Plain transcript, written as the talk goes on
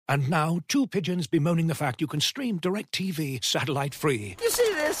And now, 2 pigeons bemoaning the fact you can stream DirecTV satellite-free. You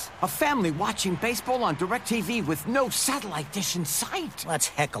see this? A family watching baseball on DirecTV with no satellite dish in sight. Let's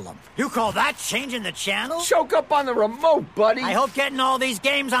heckle them. You call that changing the channel? Choke up on the remote, buddy. I hope getting all these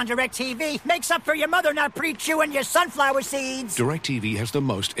games on DirecTV makes up for your mother not pre-chewing your sunflower seeds. DirecTV has the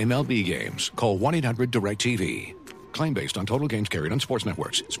most MLB games. Call 1-800-DirecTV. Claim based on total games carried on sports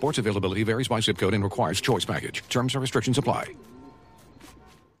networks. Sports availability varies by zip code and requires choice package. Terms and restrictions apply.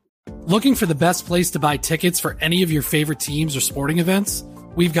 Looking for the best place to buy tickets for any of your favorite teams or sporting events?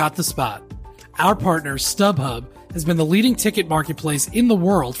 We've got the spot. Our partner, StubHub, has been the leading ticket marketplace in the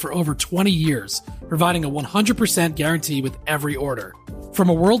world for over 20 years, providing a 100% guarantee with every order. From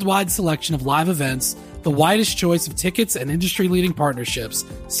a worldwide selection of live events, the widest choice of tickets and industry-leading partnerships,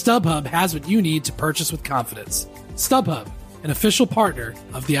 StubHub has what you need to purchase with confidence. StubHub, an official partner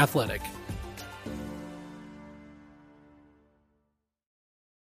of The Athletic.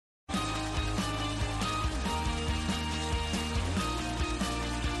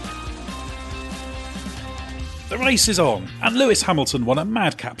 The race is on, and Lewis Hamilton won a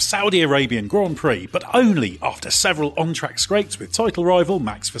madcap Saudi Arabian Grand Prix, but only after several on-track scrapes with title rival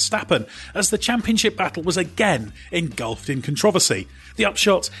Max Verstappen, as the championship battle was again engulfed in controversy. The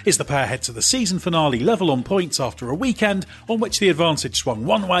upshot is the pair head to the season finale level on points after a weekend on which the advantage swung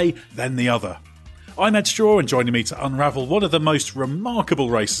one way, then the other. I'm Ed Straw, and joining me to unravel one of the most remarkable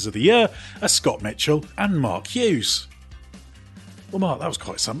races of the year are Scott Mitchell and Mark Hughes. Well, Mark, that was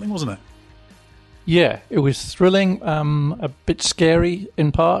quite something, wasn't it? Yeah, it was thrilling, a bit scary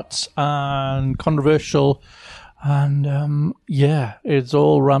in parts, and controversial, and it's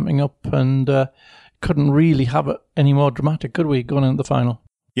all ramping up, and couldn't really have it any more dramatic, could we, going into the final?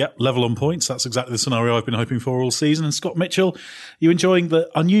 Yep, level on points. That's exactly the scenario I've been hoping for all season. And Scott Mitchell, you enjoying the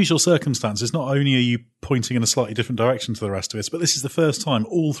unusual circumstances? Not only are you pointing in a slightly different direction to the rest of us, but this is the first time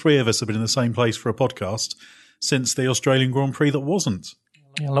all three of us have been in the same place for a podcast since the Australian Grand Prix that wasn't.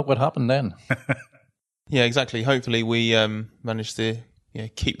 Yeah, look what happened then. Yeah, exactly. Hopefully we managed to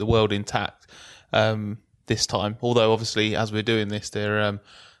keep the world intact this time. Although, obviously, as we're doing this, there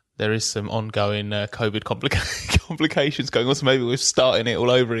is some ongoing COVID complications going on. So maybe we're starting it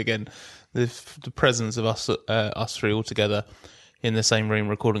all over again. The presence of us three all together in the same room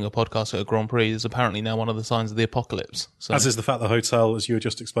recording a podcast at a Grand Prix is apparently now one of the signs of the apocalypse. So, as is the fact the hotel, as you were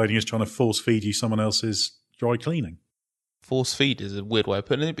just explaining, is trying to force feed you someone else's dry cleaning. Force feed is a weird way of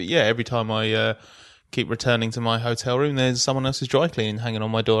putting it, but yeah, every time I keep returning to my hotel room, there's someone else's dry cleaning hanging on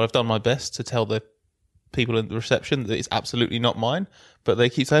my door. I've done my best to tell the people at the reception that it's absolutely not mine, but they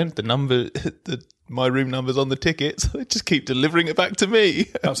keep saying my room number's on the ticket, so they just keep delivering it back to me.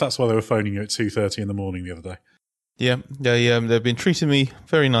 Perhaps that's why they were phoning you at 2:30 in the morning the other day. Yeah, they've been treating me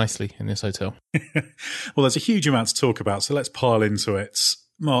very nicely in this hotel. Well, there's a huge amount to talk about, so let's pile into it.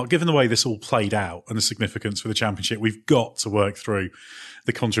 Mark, given the way this all played out and the significance for the championship, we've got to work through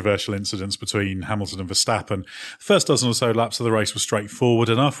the controversial incidents between Hamilton and Verstappen. The first dozen or so laps of the race was straightforward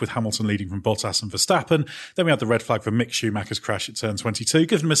enough, with Hamilton leading from Bottas and Verstappen. Then we had the red flag for Mick Schumacher's crash at turn 22.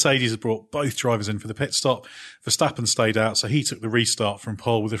 Given Mercedes had brought both drivers in for the pit stop, Verstappen stayed out, so he took the restart from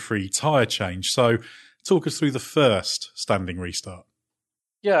pole with a free tyre change. So talk us through the first standing restart.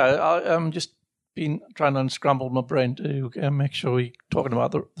 Yeah, I'm just been trying to unscramble my brain to make sure we're talking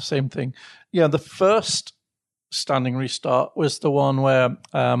about the same thing. Yeah, the first standing restart was the one where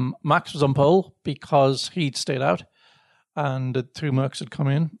Max was on pole because he'd stayed out and the two Mercs had come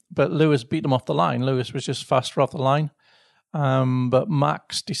in, but Lewis beat him off the line. Lewis was just faster off the line, but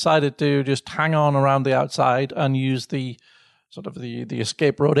Max decided to just hang on around the outside and use the sort of the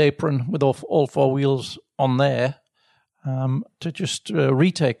escape road apron with all four wheels on there to just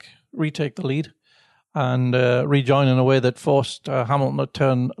retake the lead and rejoin in a way that forced Hamilton to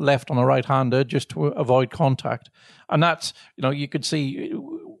turn left on a right-hander just to avoid contact. And that's, you could see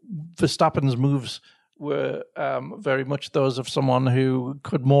Verstappen's moves were very much those of someone who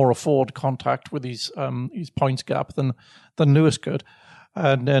could more afford contact with his points gap than Lewis could.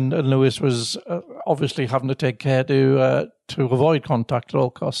 And then Lewis was obviously having to take care to avoid contact at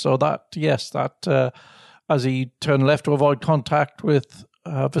all costs. So that as he turned left to avoid contact with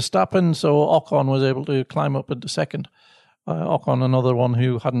Verstappen, so Ocon was able to climb up into second. Ocon, another one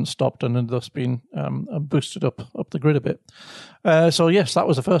who hadn't stopped and had thus been boosted up the grid a bit. So yes, that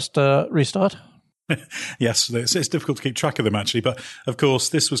was the first restart. Yes, it's difficult to keep track of them actually, but of course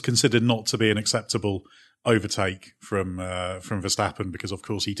this was considered not to be an acceptable overtake from Verstappen because of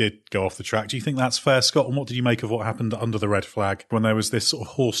course he did go off the track. Do you think that's fair, Scott? And what did you make of what happened under the red flag when there was this sort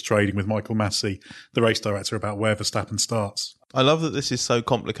of horse trading with Michael Massey, the race director, about where Verstappen starts? I love that this is so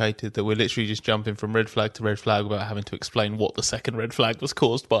complicated that we're literally just jumping from red flag to red flag without having to explain what the second red flag was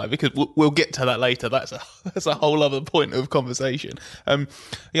caused by, because we'll get to that later. That's a whole other point of conversation.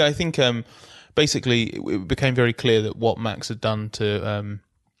 I think basically it became very clear that what Max had done to,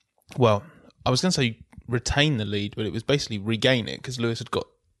 I was going to say retain the lead, but it was basically regain it, because Lewis had got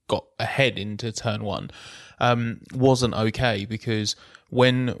ahead into turn one, wasn't okay, because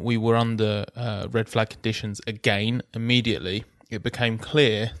when we were under red flag conditions again, immediately it became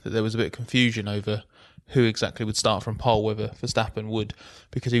clear that there was a bit of confusion over who exactly would start from pole, whether Verstappen would,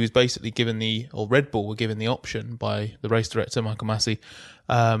 because he was basically Red Bull were given the option by the race director, Michael Massey,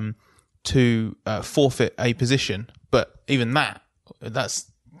 to forfeit a position. But even that's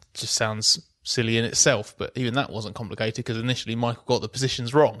just sounds silly in itself, but even that wasn't complicated, because initially Michael got the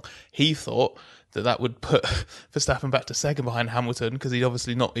positions wrong. He thought that would put Verstappen back to second behind Hamilton, because he'd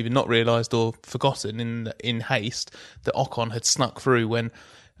obviously not realised or forgotten in haste that Ocon had snuck through when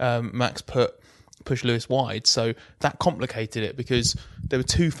Max pushed Lewis wide. So that complicated it, because there were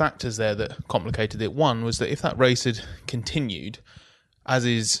two factors there that complicated it. One was that if that race had continued, as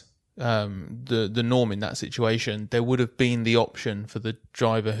is the norm in that situation, there would have been the option for the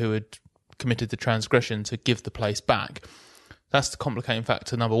driver who had committed the transgression to give the place back. That's the complicating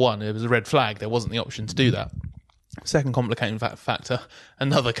factor number one. It was a red flag. There wasn't the option to do that. Second complicating factor,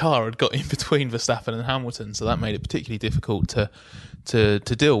 another car had got in between Verstappen and Hamilton, so that made it particularly difficult to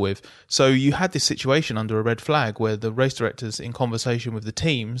deal with. So you had this situation under a red flag where the race director's in conversation with the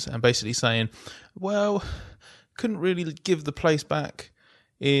teams and basically saying, well, couldn't really give the place back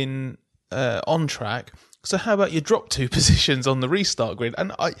in on track, so how about you drop 2 positions on the restart grid?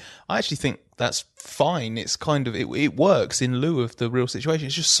 And I actually think that's fine. It's kind of, it works in lieu of the real situation.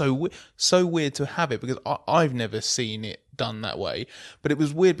 It's just so weird to have it, because I've never seen it done that way. But it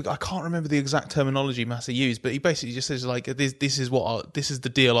was weird, because I can't remember the exact terminology Massey used, but he basically just says, like, this is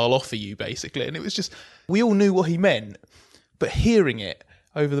the deal I'll offer you, basically. And it was just, we all knew what he meant, but hearing it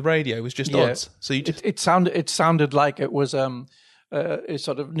over the radio was just odd. So you just... it sounded like it was a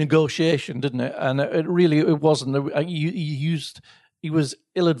sort of negotiation, didn't it? And it wasn't. He was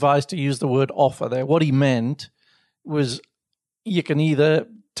ill-advised to use the word offer there. What he meant was, you can either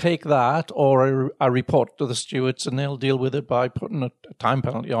take that or a report to the stewards and they'll deal with it by putting a time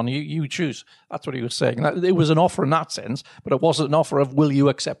penalty on you. You choose. That's what he was saying. It was an offer in that sense, but it wasn't an offer of, will you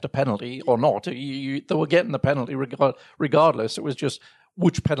accept a penalty or not? They were getting the penalty regardless. It was just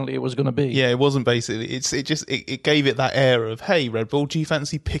which penalty it was going to be. Yeah, it wasn't basically. It gave it that air of, hey, Red Bull, do you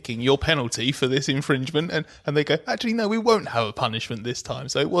fancy picking your penalty for this infringement? And they go, actually, no, we won't have a punishment this time.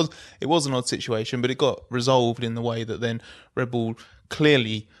 So it was an odd situation, but it got resolved in the way that then Red Bull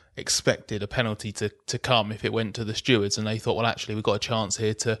clearly expected a penalty to come if it went to the stewards, and they thought, well, actually, we've got a chance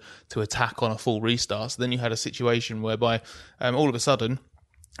here to attack on a full restart. So then you had a situation whereby all of a sudden,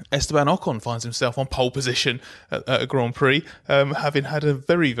 Esteban Ocon finds himself on pole position at a Grand Prix, having had a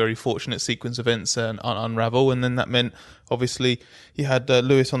very, very fortunate sequence of events unravel, and then that meant, obviously, you had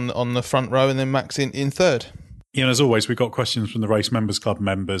Lewis on the front row and then Max in third. You know, as always, we've got questions from the Race Members Club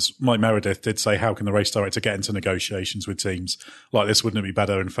members. Mike Meredith did say, how can the race director get into negotiations with teams like this? Wouldn't it be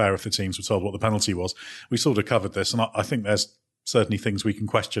better and fair if the teams were told what the penalty was? We sort of covered this, and I think there's certainly things we can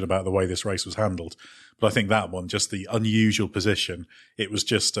question about the way this race was handled. But I think that one, just the unusual position, it was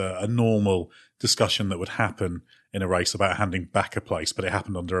just a normal discussion that would happen in a race about handing back a place, but it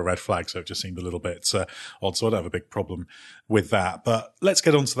happened under a red flag, so it just seemed a little bit odd. So I don't have a big problem with that. But let's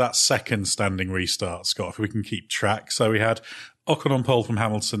get on to that second standing restart, Scott, if we can keep track. So we had Ocon on pole from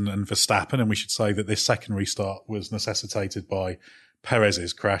Hamilton and Verstappen, and we should say that this second restart was necessitated by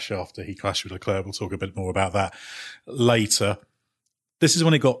Perez's crash after he clashed with Leclerc. We'll talk a bit more about that later. This is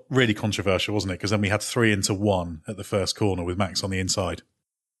when it got really controversial, wasn't it? Because then we had 3 into 1 at the first corner with Max on the inside.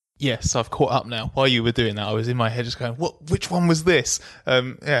 Yes, I've caught up now. While you were doing that, I was in my head just going, which one was this?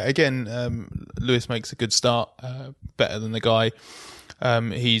 Lewis makes a good start, better than the guy.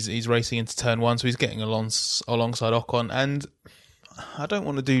 He's racing into turn 1, so he's getting alongside Ocon. And I don't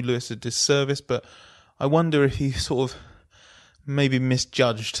want to do Lewis a disservice, but I wonder if he sort of maybe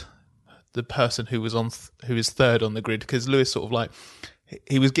misjudged the person who was third on the grid, because Lewis sort of like,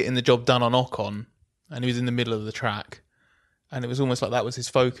 he was getting the job done on Ocon and he was in the middle of the track, and it was almost like that was his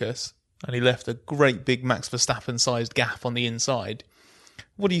focus, and he left a great big Max Verstappen sized gap on the inside.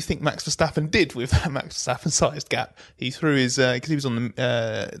 What do you think Max Verstappen did with that Max Verstappen sized gap? He threw his, because he was on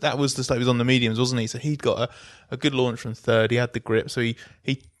the, that was the stuff, he was on the mediums, wasn't he? So he'd got a good launch from third, he had the grip, so he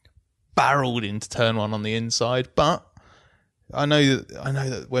barreled into turn 1 on the inside. But I know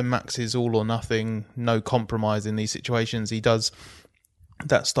that when Max is all or nothing, no compromise in these situations,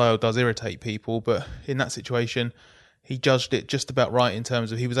 that style does irritate people. But in that situation, he judged it just about right in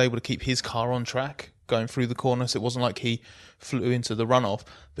terms of he was able to keep his car on track going through the corner, so it wasn't like he flew into the runoff,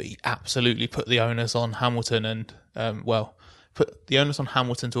 but he absolutely put the onus on Hamilton and, put the onus on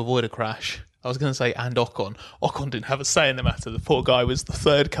Hamilton to avoid a crash. I was going to say, and Ocon. Ocon didn't have a say in the matter. The poor guy was the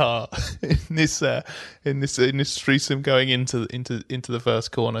third car in this threesome going into the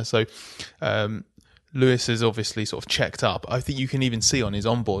first corner. So Lewis is obviously sort of checked up. I think you can even see on his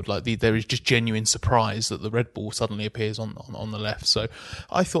onboard, like there is just genuine surprise that the Red Bull suddenly appears on the left. So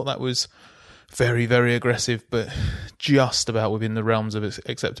I thought that was very, very aggressive, but just about within the realms of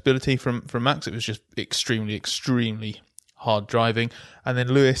acceptability from Max. It was just extremely, extremely hard driving. And then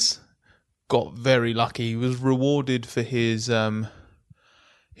Lewis got very lucky. He was rewarded for his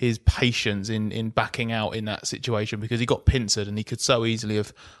patience in backing out in that situation, because he got pincered and he could so easily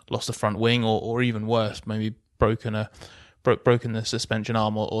have lost a front wing or even worse, maybe broken the suspension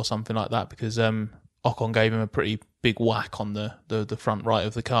arm or something like that, because Ocon gave him a pretty big whack on the front right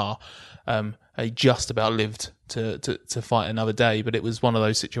of the car. He just about lived to fight another day, but it was one of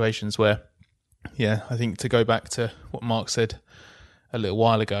those situations where, yeah, I think to go back to what Mark said a little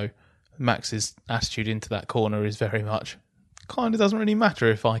while ago, Max's attitude into that corner is very much kind of doesn't really matter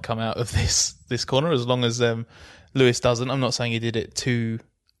if I come out of this corner, as long as Lewis doesn't. I'm not saying he did it to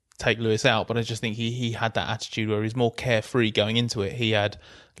take Lewis out, but I just think he had that attitude where he's more carefree going into it. He had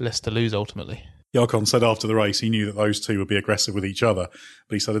less to lose ultimately. Ocon said after the race he knew that those two would be aggressive with each other,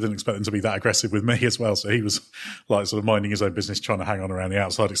 but he said I didn't expect them to be that aggressive with me as well. So he was like sort of minding his own business, trying to hang on around the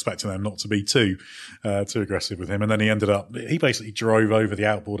outside, expecting them not to be too aggressive with him. And then he basically drove over the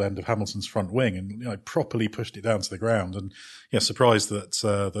outboard end of Hamilton's front wing and properly pushed it down to the ground. And surprised that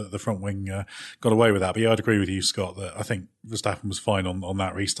the front wing got away with that. But I'd agree with you, Scott, that I think Verstappen was fine on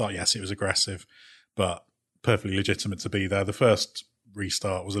that restart. Yes, it was aggressive, but perfectly legitimate to be there. The first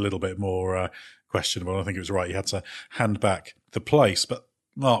restart was a little bit more questionable. I think it was right. He had to hand back the place. But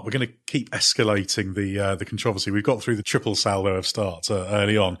Mark, we're going to keep escalating the controversy. We've got through the triple salvo of starts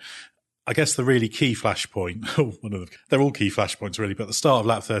early on. I guess the really key flashpoint, they're all key flashpoints really, but at the start of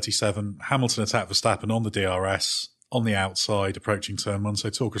lap 37, Hamilton attacked Verstappen on the DRS, on the outside, approaching turn one. So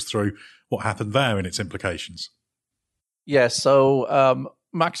talk us through what happened there and its implications. Yeah, so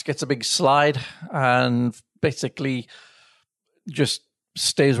Max gets a big slide and basically just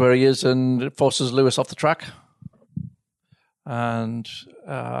stays where he is and forces Lewis off the track. And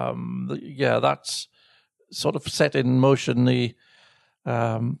that's sort of set in motion the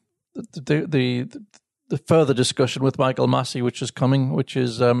further discussion with Michael Massey, which is coming, which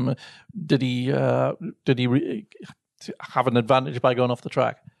is did he have an advantage by going off the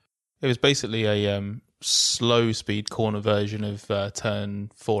track? It was basically a slow speed corner version of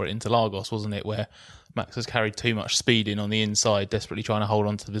turn 4 at Interlagos, wasn't it, where Max has carried too much speed in on the inside, desperately trying to hold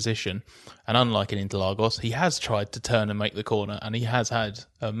on to the position. And unlike in Interlagos, he has tried to turn and make the corner, and he has had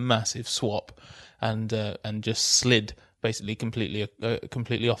a massive swap and just slid basically completely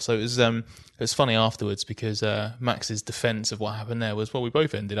off. So it was funny afterwards, because Max's defence of what happened there was, well, we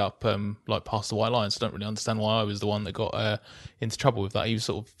both ended up past the white line. So I don't really understand why I was the one that got into trouble with that. He was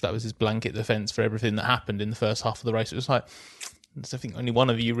that was his blanket defence for everything that happened in the first half of the race. It was like, I think only one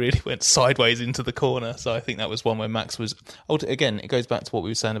of you really went sideways into the corner. So I think that was one where Max was, again, it goes back to what we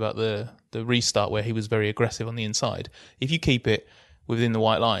were saying about the restart, where he was very aggressive on the inside. If you keep it within the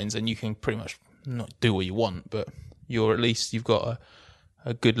white lines, and you can pretty much not do what you want, but you've got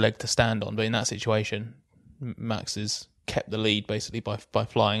a good leg to stand on. But in that situation, Max has kept the lead basically by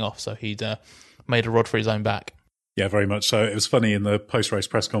flying off. So he'd made a rod for his own back. Yeah, very much so. It was funny in the post-race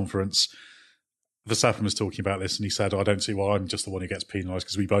press conference, Verstappen was talking about this and he said, I don't see why I'm just the one who gets penalised,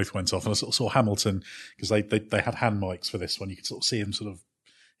 because we both went off. And I sort of saw Hamilton, because they had hand mics for this one. You could sort of see him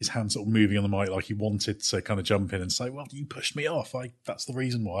his hand sort of moving on the mic like he wanted to kind of jump in and say, well, you pushed me off. That's the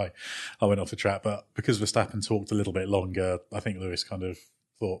reason why I went off the track. But because Verstappen talked a little bit longer, I think Lewis kind of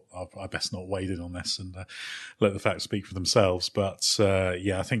thought, I best not wade in on this and let the facts speak for themselves. But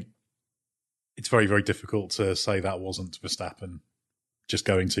I think it's very, very difficult to say that wasn't Verstappen just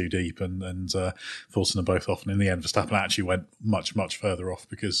going too deep and forcing them both off. And in the end, Verstappen actually went much, much further off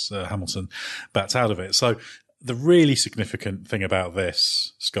because Hamilton backed out of it. So the really significant thing about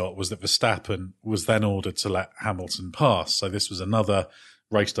this, Scott, was that Verstappen was then ordered to let Hamilton pass. So this was another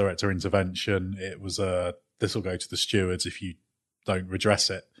race director intervention. It was this will go to the stewards if you don't redress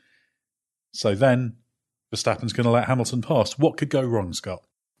it. So then Verstappen's going to let Hamilton pass. What could go wrong, Scott?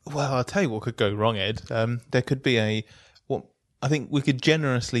 Well, I'll tell you what could go wrong, Ed. There could be what I think we could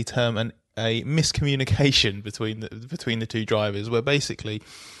generously term a miscommunication between the two drivers, where basically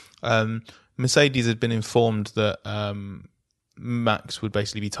Mercedes had been informed that Max would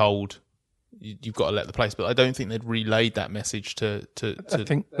basically be told, you've got to let the place. But I don't think they'd relayed that message to I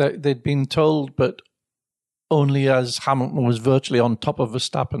think that they'd been told, but only as Hamilton was virtually on top of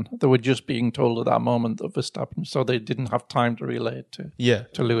Verstappen. They were just being told at that moment of Verstappen, so they didn't have time to relay it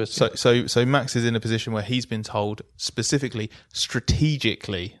to Lewis. So Max is in a position where he's been told specifically,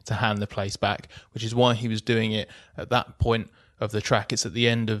 strategically, to hand the place back, which is why he was doing it at that point of the track. It's at the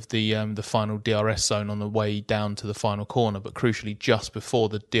end of the final DRS zone on the way down to the final corner, but crucially just before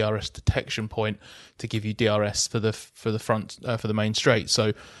the DRS detection point to give you DRS for the main straight.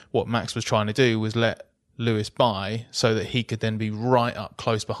 So what Max was trying to do was let Lewis by so that he could then be right up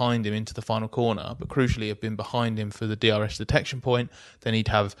close behind him into the final corner, but crucially have been behind him for the DRS detection point. Then he'd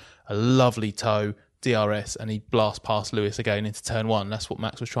have a lovely toe, DRS, and he'd blast past Lewis again into turn one. That's what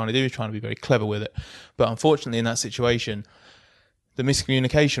Max was trying to do. He was trying to be very clever with it. But unfortunately in that situation, the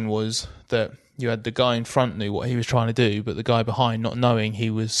miscommunication was that you had the guy in front knew what he was trying to do, but the guy behind not knowing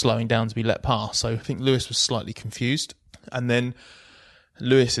he was slowing down to be let past. So I think Lewis was slightly confused. And then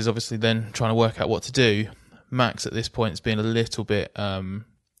Lewis is obviously then trying to work out what to do. Max at this point has been a little bit,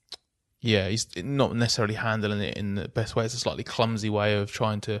 he's not necessarily handling it in the best way. It's a slightly clumsy way of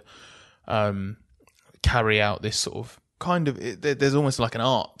trying to carry out this sort of there's almost like an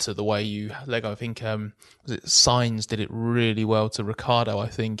art to the way you let go. I think Sainz did it really well to Ricciardo, I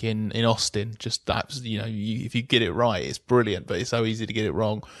think, in Austin. Just that, if you get it right, it's brilliant, but it's so easy to get it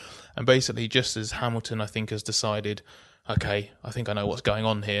wrong. And basically, just as Hamilton, I think, has decided, okay, I think I know what's going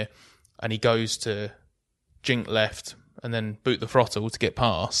on here, and he goes to jink left and then boot the throttle to get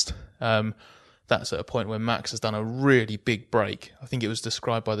past. That's at a point where Max has done a really big break. I think it was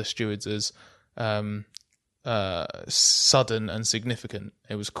described by the stewards as sudden and significant.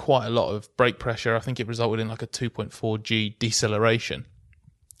 It was quite a lot of brake pressure. I think it resulted in like a 2.4 G deceleration,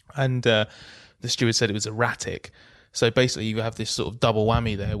 and the steward said it was erratic. So basically you have this sort of double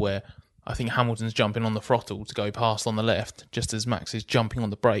whammy there where I think Hamilton's jumping on the throttle to go past on the left just as Max is jumping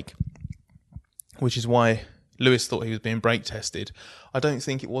on the brake, which is why Lewis thought he was being brake tested. I don't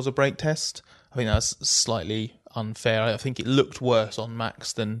think it was a brake test. I think that's slightly unfair. I think it looked worse on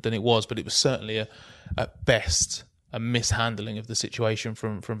Max than it was, but it was certainly at best a mishandling of the situation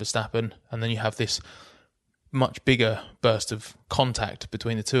from Verstappen. And then you have this much bigger burst of contact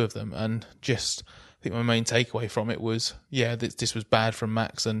between the two of them. And just, I think my main takeaway from it was, this was bad from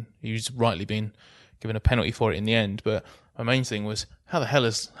Max and he was rightly being given a penalty for it in the end. But my main thing was, how the hell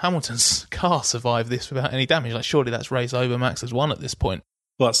has Hamilton's car survived this without any damage? Like, surely that's race over. Max has won at this point.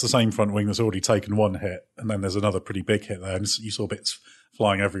 Well, that's the same front wing that's already taken one hit, and then there's another pretty big hit there, and you saw bits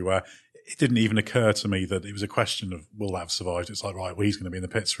flying everywhere. It didn't even occur to me that it was a question of, will that have survived? It's like, right, well, he's going to be in the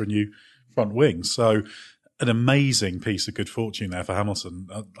pits for a new front wing. So an amazing piece of good fortune there for Hamilton.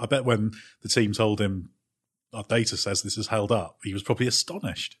 I bet when the team told him, our data says this is held up, he was probably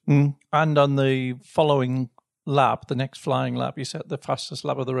astonished. And on the following lap, the next flying lap, he set the fastest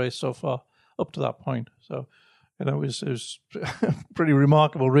lap of the race so far up to that point. So it was pretty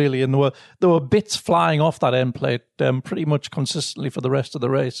remarkable, really. And there were bits flying off that end plate pretty much consistently for the rest of the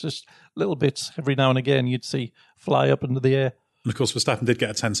race. Just little bits every now and again you'd see fly up into the air. And of course, Verstappen did get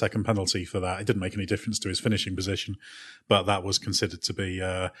a 10-second penalty for that. It didn't make any difference to his finishing position, but that was considered to be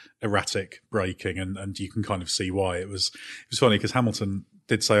erratic braking, and you can kind of see why. It was funny because Hamilton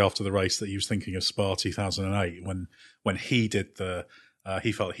did say after the race that he was thinking of Spa 2008 when he did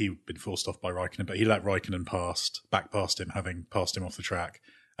he felt he'd been forced off by Raikkonen, but he let Raikkonen back past him, having passed him off the track,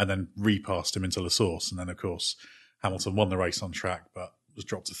 and then repassed him into La Source. And then, of course, Hamilton won the race on track, but was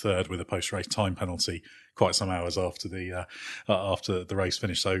dropped to third with a post-race time penalty quite some hours after the race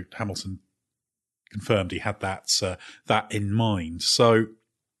finished. So Hamilton confirmed he had that in mind. So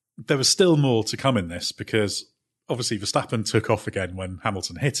there was still more to come in this, because obviously Verstappen took off again when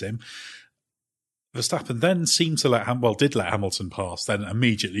Hamilton hit him. Verstappen then seemed to did let Hamilton pass, then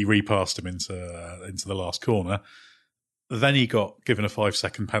immediately repassed him into the last corner. Then he got given a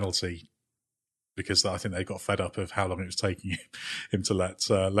 5-second penalty because I think they got fed up of how long it was taking him to let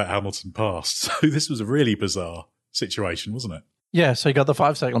Hamilton pass. So this was a really bizarre situation, wasn't it? Yeah, so he got the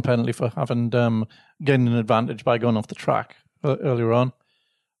 5-second penalty for having gained an advantage by going off the track earlier on.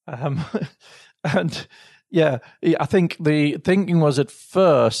 And yeah, I think the thinking was at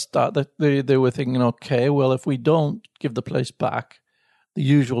first that they were thinking, okay, well, if we don't give the place back, the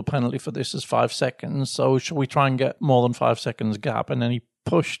usual penalty for this is 5 seconds. So should we try and get more than 5 seconds gap? And then he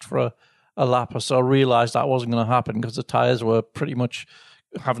pushed for a lap or so, realised that wasn't going to happen because the tyres were pretty much,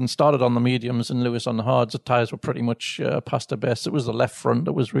 having started on the mediums and Lewis on the hards, the tyres were pretty much past their best. It was the left front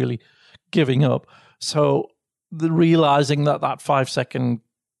that was really giving up. So realising that 5 second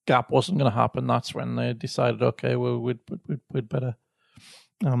gap wasn't going to happen, that's when they decided, okay, well, we'd better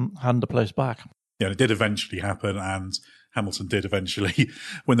hand the place back. Yeah, it did eventually happen, and Hamilton did eventually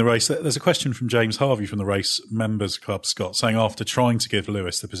win the race. There's a question from James Harvey from the Race Members Club, Scott, saying after trying to give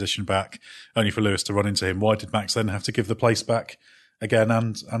Lewis the position back, only for Lewis to run into him, why did Max then have to give the place back again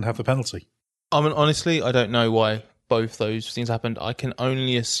and have the penalty? I mean, honestly, I don't know why both those things happened. I can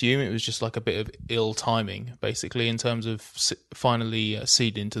only assume it was just like a bit of ill timing, basically, in terms of finally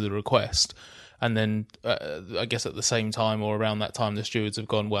ceding to the request. And then I guess at the same time or around that time, the stewards have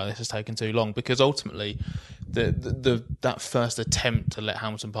gone, well, this has taken too long, because ultimately that first attempt to let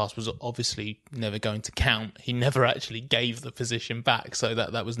Hamilton pass was obviously never going to count. He never actually gave the position back, so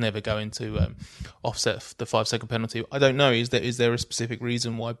that was never going to offset the 5-second penalty. I don't know. Is there a specific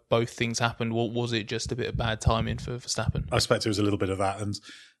reason why both things happened? Or was it just a bit of bad timing for Verstappen? I suspect it was a little bit of that. And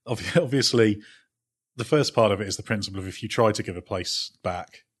obviously, the first part of it is the principle of if you try to give a place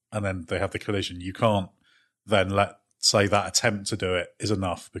back and then they have the collision, you can't then say that attempt to do it is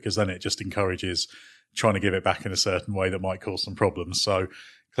enough, because then it just encourages trying to give it back in a certain way that might cause some problems. So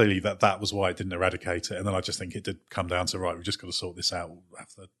clearly that was why it didn't eradicate it. And then I just think it did come down to, right, we've just got to sort this out.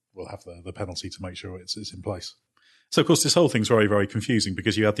 We'll have the penalty to make sure it's in place. So, of course, this whole thing's very, very confusing,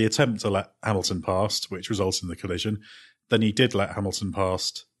 because you had the attempt to let Hamilton past, which resulted in the collision. Then he did let Hamilton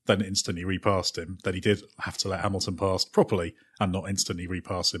past, then instantly repassed him. Then he did have to let Hamilton past properly and not instantly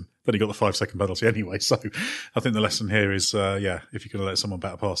repass him. But he got the 5-second penalty anyway. So I think the lesson here is, if you're going to let someone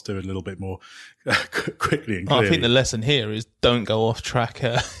batter past, do it a little bit more quickly and clearly. I think the lesson here is don't go off track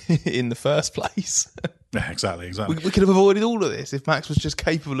in the first place. Yeah, exactly. We could have avoided all of this if Max was just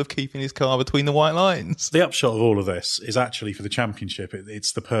capable of keeping his car between the white lines. The upshot of all of this is actually for the championship,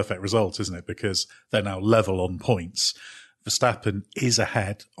 it's the perfect result, isn't it? Because they're now level on points. Verstappen is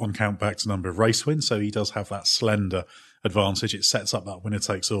ahead on count back to number of race wins, so he does have that slender advantage. It sets up that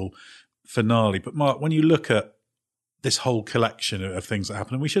winner-takes-all finale. But Mark, when you look at this whole collection of things that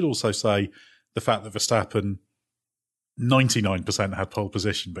happen, and we should also say the fact that Verstappen 99% had pole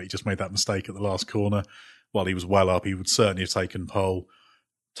position, but he just made that mistake at the last corner while he was well up. He would certainly have taken pole.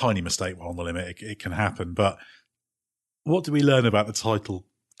 Tiny mistake while on the limit. It can happen. But what do we learn about the title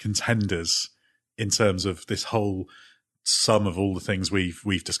contenders in terms of this whole sum of all the things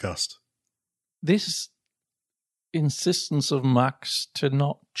we've discussed? This insistence of Max to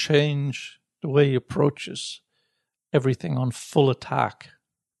not change the way he approaches everything on full attack.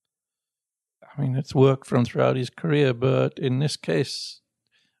 I mean, it's worked for him throughout his career, but in this case,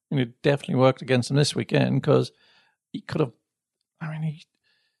 it definitely worked against him this weekend, because he could have,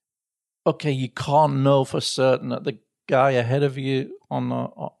 you can't know for certain that the guy ahead of you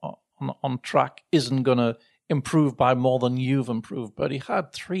on track isn't going to improve by more than you've improved, but he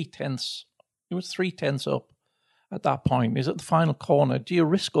had 3/10. He was 3/10 up at that point. He's at the final corner. Do you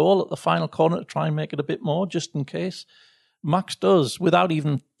risk all at the final corner to try and make it a bit more, just in case? Max does, without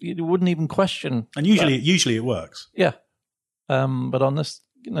even, you wouldn't even question. And usually it works. Yeah. But on this,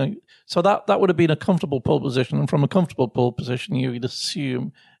 so that would have been a comfortable pole position, and from a comfortable pole position, you'd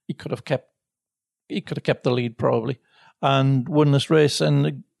assume he could have kept the lead probably, and won this race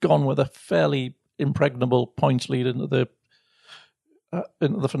and gone with a fairly impregnable points lead into the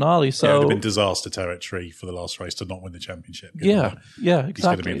finale. So it would have been disaster territory for the last race to not win the championship. Yeah,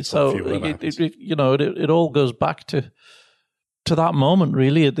 exactly. So it all goes back to that moment,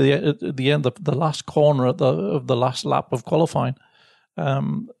 really, at the end of the last corner of the last lap of qualifying.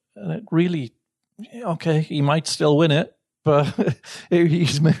 And it really, he might still win it, but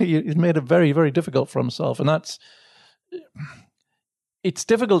he's made it very, very difficult for himself, and it's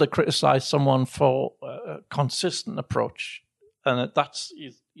difficult to criticize someone for a consistent approach, and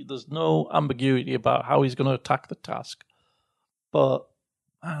there's no ambiguity about how he's going to attack the task. But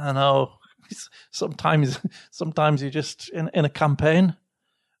I don't know. Sometimes you just in a campaign,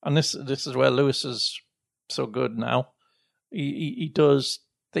 and this is where Lewis is so good now. He does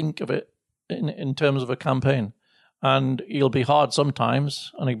think of it in terms of a campaign, and he'll be hard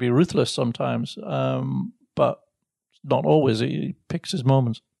sometimes, and he'll be ruthless sometimes, but not always. He picks his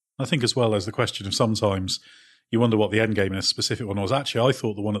moments. I think as well as the question of sometimes you wonder what the end game in a specific one was. Actually, I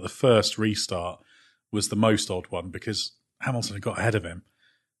thought the one at the first restart was the most odd one, because Hamilton had got ahead of him.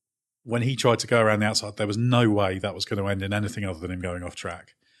 When he tried to go around the outside, there was no way that was going to end in anything other than him going off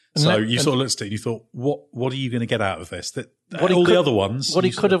track. So you sort of looked at it and you thought, what are you going to get out of this? The other ones. What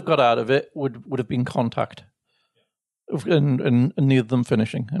he could have got out of it would have been contact, and neither of them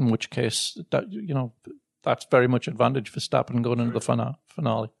finishing, in which case, that's very much advantage for Verstappen going into the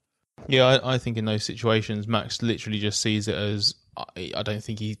finale. Yeah, I think in those situations, Max literally just sees it as, I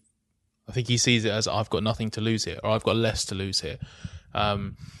think he sees it as, I've got nothing to lose here, or I've got less to lose here.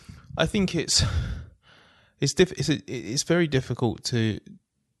 I think it's very difficult to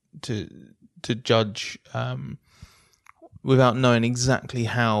to judge without knowing exactly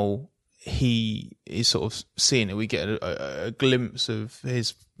how he is sort of seeing it. We get a glimpse of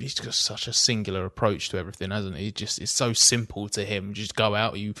he's got such a singular approach to everything, hasn't he? It's so simple to him. You just go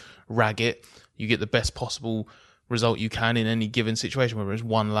out, you rag it, you get the best possible result you can in any given situation, whether it's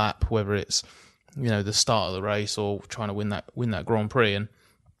one lap, whether it's the start of the race or trying to win that Grand Prix. And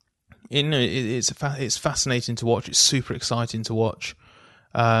it's fascinating to watch. It's super exciting to watch.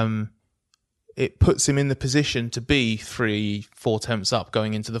 It puts him in the position to be 3-4 tenths up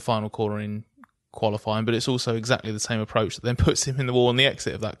going into the final corner in qualifying, but it's also exactly the same approach that then puts him in the wall on the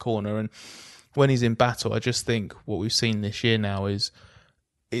exit of that corner. And when he's in battle, I just think what we've seen this year now is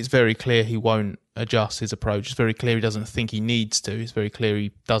it's very clear he won't adjust his approach. It's very clear he doesn't think he needs to. It's very clear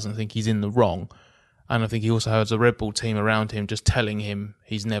he doesn't think he's in the wrong. And I think he also has a Red Bull team around him just telling him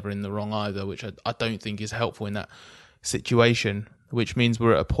he's never in the wrong either, which I don't think is helpful in that situation, which means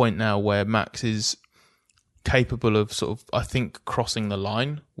we're at a point now where Max is capable of sort of, I think, crossing the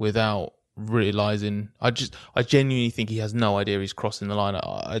line without realising. I genuinely think he has no idea he's crossing the line.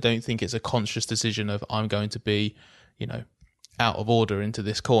 I don't think it's a conscious decision of I'm going to be, out of order into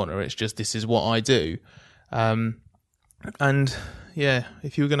this corner. It's just, this is what I do. And yeah,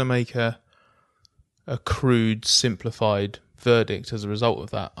 if you were going to make a crude, simplified verdict as a result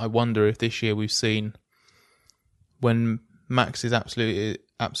of that, I wonder if this year we've seen when Max is absolutely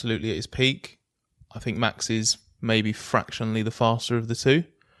at his peak, I think Max is maybe fractionally the faster of the two,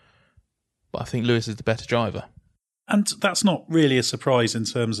 but I think Lewis is the better driver. And that's not really a surprise in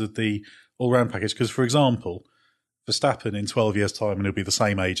terms of the all-round package, because, for example, Verstappen in 12 years' time, and he'll be the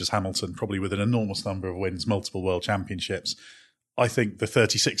same age as Hamilton, probably with an enormous number of wins, multiple world championships. I think the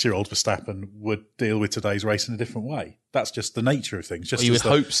 36-year-old Verstappen would deal with today's race in a different way. That's just the nature of things. You would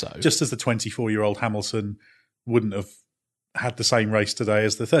hope so. Just as the 24-year-old Hamilton wouldn't have had the same race today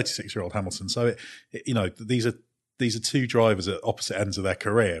as the 36-year-old Hamilton. So, these are two drivers at opposite ends of their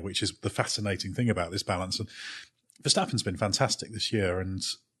career, which is the fascinating thing about this balance. And Verstappen's been fantastic this year, and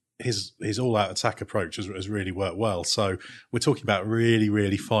his all-out attack approach has really worked well. So we're talking about really,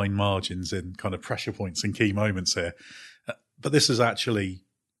 really fine margins in kind of pressure points and key moments here. But this has actually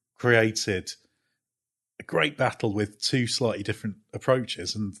created a great battle with two slightly different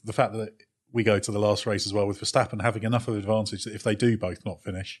approaches. And the fact that we go to the last race as well with Verstappen having enough of an advantage that if they do both not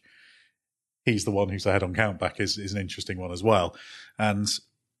finish, he's the one who's ahead on countback is an interesting one as well. And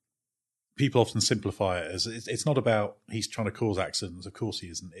people often simplify it as it's not about he's trying to cause accidents. Of course he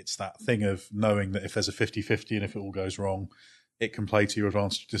isn't. It's that thing of knowing that if there's a 50-50 and if it all goes wrong, it can play to your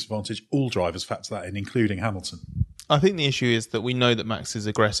advantage or disadvantage. All drivers factor that in, including Hamilton. I think the issue is that we know that Max is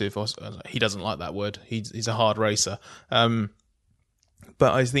aggressive. He doesn't like that word. He's a hard racer. But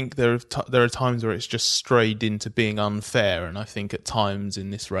I think there are times where it's just strayed into being unfair, and I think at times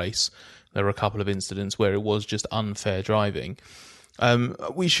in this race there were a couple of incidents where it was just unfair driving.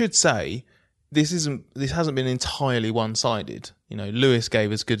 We should say this hasn't been entirely one-sided. Lewis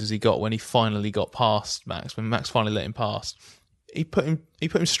gave as good as he got when he finally got past Max. When Max finally let him past, he put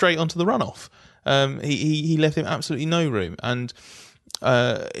him straight onto the runoff. He left him absolutely no room, and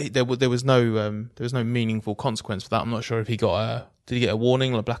there was no meaningful consequence for that. I'm not sure if he got did he get a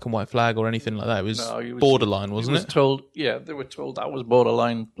warning, like a black and white flag or anything like that? It was borderline, wasn't it? They were told that was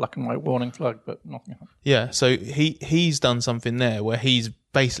borderline black and white warning flag, but nothing happened. Yeah, so he's done something there where he's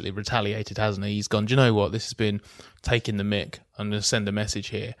basically retaliated, hasn't he? He's gone, do you know what? This has been taking the mick. I'm going to send a message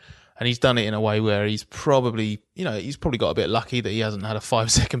here. And he's done it in a way where he's probably got a bit lucky that he hasn't had a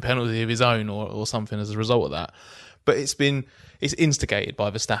 5-second penalty of his own or something as a result of that. But it's instigated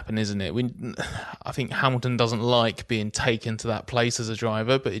by Verstappen, isn't it? I think Hamilton doesn't like being taken to that place as a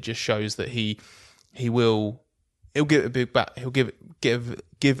driver, but it just shows that he'll give it a big back. He'll give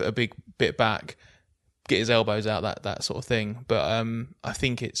a big bit back, get his elbows out, that sort of thing. But I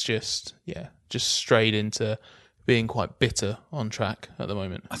think it's just strayed into being quite bitter on track at the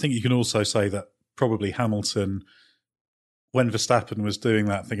moment. I think you can also say that probably Hamilton, when Verstappen was doing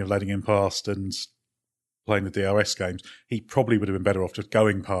that thing of letting him past and playing the DRS games, he probably would have been better off just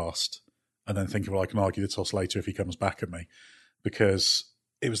going past and then thinking, well, I can argue the toss later if he comes back at me, because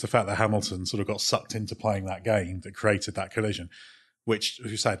it was the fact that Hamilton sort of got sucked into playing that game that created that collision, which, as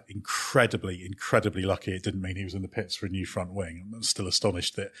you said, incredibly, incredibly lucky. It didn't mean he was in the pits for a new front wing. I'm still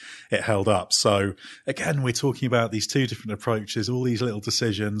astonished that it held up. So again, we're talking about these two different approaches, all these little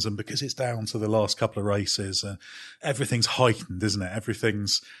decisions, and because it's down to the last couple of races, everything's heightened, isn't it?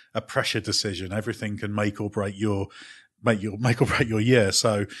 Everything's a pressure decision. Everything can make or break your year.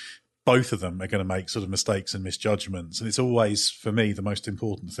 So both of them are going to make sort of mistakes and misjudgments. And it's always, for me, the most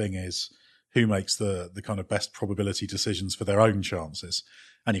important thing is who makes the kind of best probability decisions for their own chances.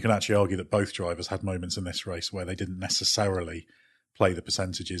 And you can actually argue that both drivers had moments in this race where they didn't necessarily play the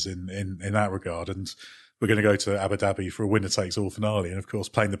percentages in that regard. And we're going to go to Abu Dhabi for a winner-takes-all finale. And, of course,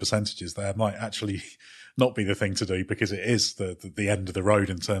 playing the percentages there might actually not be the thing to do because it is the end of the road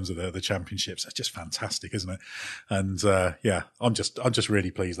in terms of the championships. It's just fantastic, isn't it? And, I'm just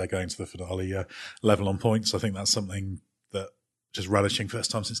really pleased they're going to the finale level on points. I think that's something that just relishing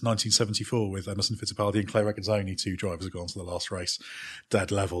first time since 1974 with Emerson Fittipaldi and Clay Regazzoni, 2 drivers have gone to the last race dead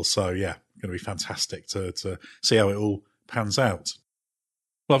level. So, yeah, going to be fantastic to see how it all pans out.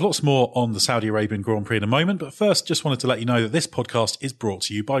 Well, I've lots more on the Saudi Arabian Grand Prix in a moment, but first just wanted to let you know that this podcast is brought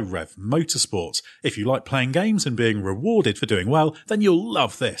to you by Rev Motorsport. If you like playing games and being rewarded for doing well, then you'll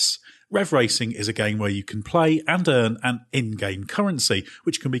love this. Rev Racing is a game where you can play and earn an in-game currency,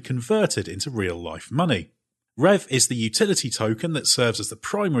 which can be converted into real-life money. Rev is the utility token that serves as the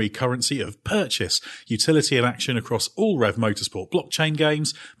primary currency of purchase, utility and action across all Rev Motorsport blockchain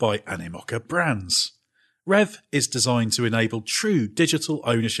games by Animoca brands. Rev is designed to enable true digital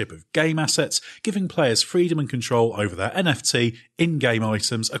ownership of game assets, giving players freedom and control over their NFT in-game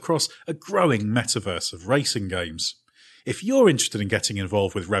items across a growing metaverse of racing games. If you're interested in getting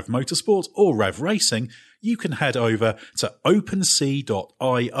involved with Rev Motorsport or Rev Racing, you can head over to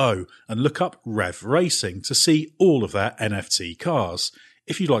OpenSea.io and look up Rev Racing to see all of their NFT cars.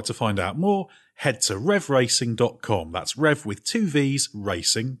 If you'd like to find out more, head to RevRacing.com. That's Rev with 2 V's,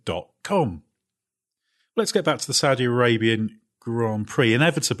 racing.com. Let's get back to the Saudi Arabian Grand Prix.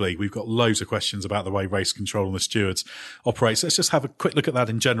 Inevitably, we've got loads of questions about the way race control and the stewards operate. So let's just have a quick look at that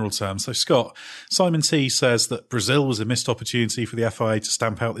in general terms. So, Scott, Simon T says that Brazil was a missed opportunity for the FIA to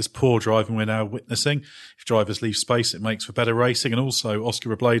stamp out this poor driving we're now witnessing. If drivers leave space, it makes for better racing. And also,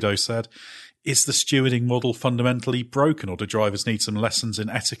 Oscar Robledo said, is the stewarding model fundamentally broken, or do drivers need some lessons in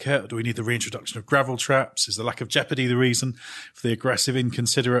etiquette? Or do we need the reintroduction of gravel traps? Is the lack of jeopardy the reason for the aggressive,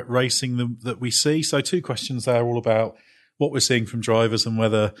 inconsiderate racing that we see? So 2 questions there, all about what we're seeing from drivers and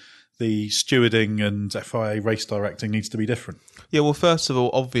whether the stewarding and FIA race directing needs to be different. Yeah, well, first of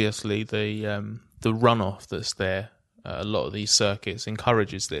all, obviously the runoff that's there, a lot of these circuits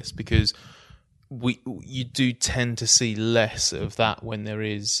encourages this because you do tend to see less of that when there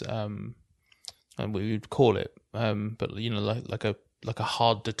is. And we would call it, but like a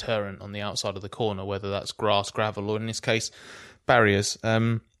hard deterrent on the outside of the corner, whether that's grass, gravel, or in this case, barriers.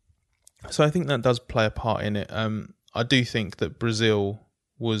 So I think that does play a part in it. I do think that Brazil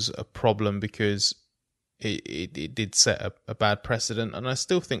was a problem because it did set a bad precedent, and I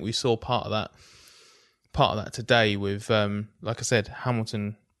still think we saw part of that today with, like I said,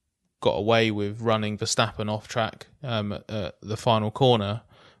 Hamilton got away with running Verstappen off track at the final corner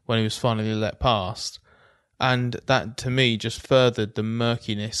when he was finally let past. And that, to me, just furthered the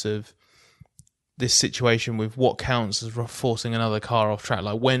murkiness of this situation with what counts as forcing another car off track.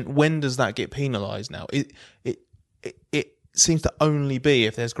 Like, when does that get penalised now? It seems to only be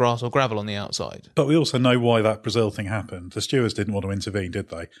if there's grass or gravel on the outside. But we also know why that Brazil thing happened. The stewards didn't want to intervene, did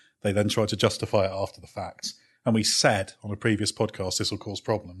they? They then tried to justify it after the fact. And we said on a previous podcast this will cause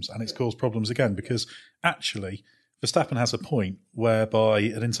problems, and it's caused problems again because actually Verstappen has a point whereby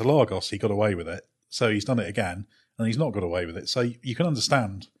at Interlagos he got away with it, so he's done it again, and he's not got away with it. So you can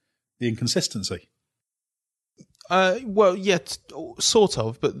understand the inconsistency. Well, yeah, sort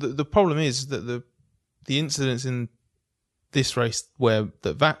of. But the problem is that the incidents in this race where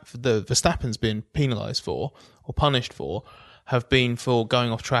the Verstappen's been penalised for or punished for have been for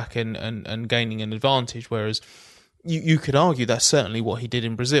going off track and gaining an advantage, whereas you could argue that's certainly what he did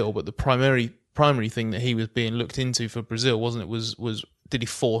in Brazil, but the primary thing that he was being looked into for Brazil, wasn't it, was did he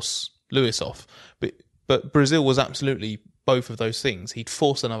force Lewis off? But Brazil was absolutely both of those things. He'd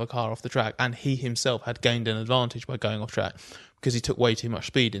forced another car off the track, and he himself had gained an advantage by going off track because he took way too much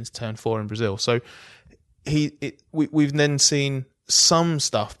speed into turn 4 in Brazil. So we've then seen some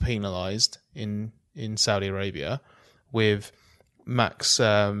stuff penalised in Saudi Arabia, with Max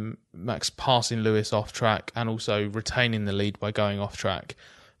passing Lewis off track and also retaining the lead by going off track.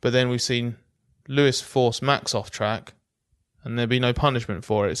 But then we've seen Lewis force Max off track and there'd be no punishment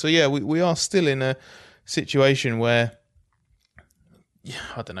for it. So yeah, we are still in a situation where,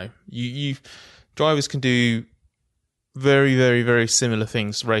 I don't know, you drivers can do very, very, very similar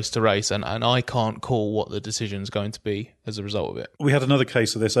things race to race, and I can't call what the decision's going to be as a result of it. We had another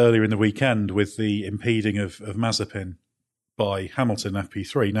case of this earlier in the weekend with the impeding of Mazepin by Hamilton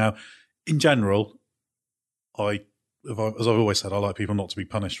FP3. Now, in general, I as I've always said, I like people not to be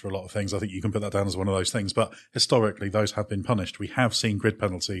punished for a lot of things. I think you can put that down as one of those things. But historically, those have been punished. We have seen grid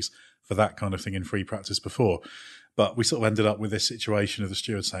penalties for that kind of thing in free practice before. But we sort of ended up with this situation of the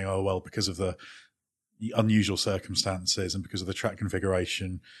steward saying, oh, well, because of the unusual circumstances and because of the track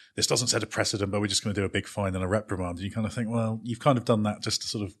configuration, this doesn't set a precedent, but we're just going to do a big fine and a reprimand. And you kind of think, well, you've kind of done that just to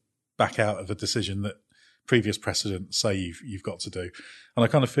sort of back out of a decision that previous precedents say you've got to do. And I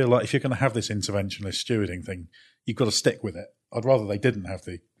kind of feel like if you're going to have this interventionist stewarding thing, you've got to stick with it. I'd rather they didn't have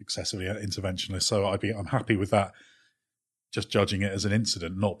the excessively interventionist. So I'm happy with that, just judging it as an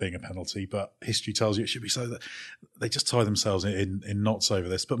incident, not being a penalty. But history tells you it should be so. That they just tie themselves in knots over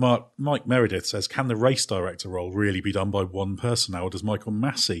this. But Mike Meredith says, can the race director role really be done by one person now, or does Michael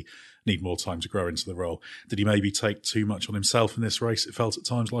Massey need more time to grow into the role? Did he maybe take too much on himself in this race? It felt at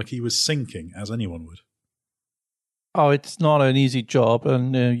times like he was sinking, as anyone would. Oh, it's not an easy job,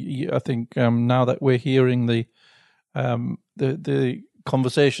 and I think now that we're hearing the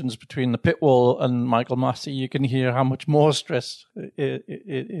conversations between the pit wall and Michael Massey, you can hear how much more stress it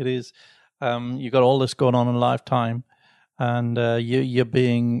is. You got all this going on in live time, and you're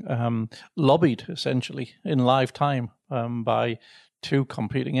being lobbied essentially in live time by two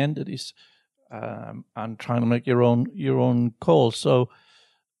competing entities, and trying to make your own calls. So.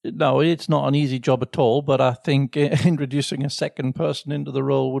 No, it's not an easy job at all, but I think introducing a second person into the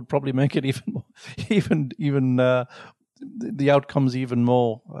role would probably make it even the outcomes even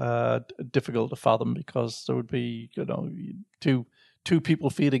more difficult to fathom, because there would be, two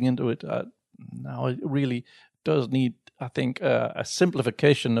people feeding into it. Now it really does need, I think, a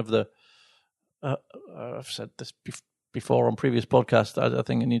simplification of the. I've said this before on previous podcasts. I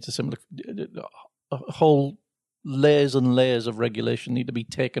think it needs a whole. Layers and layers of regulation need to be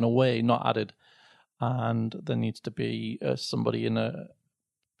taken away, not added, and there needs to be somebody in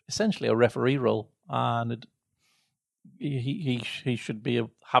essentially a referee role, and he should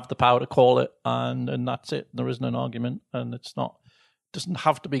have the power to call it, and that's it. There isn't an argument, and doesn't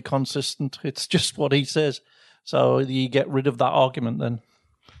have to be consistent. It's just what he says. So you get rid of that argument then.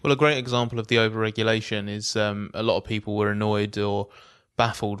 Well, a great example of the overregulation is a lot of people were annoyed or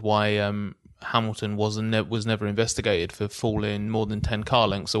baffled why Hamilton was never investigated for falling more than 10 car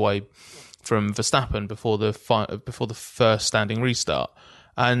lengths away from Verstappen before the first standing restart,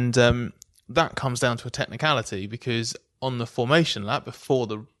 and that comes down to a technicality, because on the formation lap before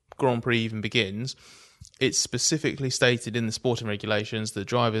the Grand Prix even begins, it's specifically stated in the sporting regulations that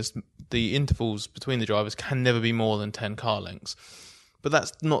the intervals between the drivers can never be more than 10 car lengths. But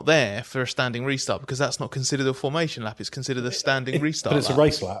that's not there for a standing restart, because that's not considered a formation lap. It's considered a standing restart. But it's lap. a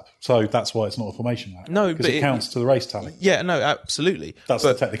race lap, so that's why it's not a formation lap. No, because it counts to the race tally. Yeah, no, absolutely. That's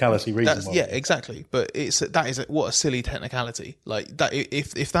the technicality reason why. Yeah, exactly. But what a silly technicality. Like that,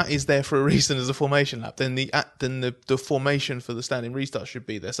 if that is there for a reason as a formation lap, then the formation for the standing restart should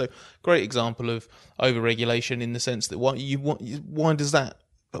be there. So great example of overregulation in the sense that why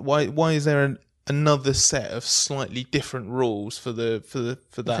is there another set of slightly different rules for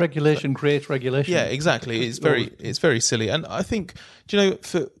that regulation creates regulation. Yeah, exactly. It's very silly, and I think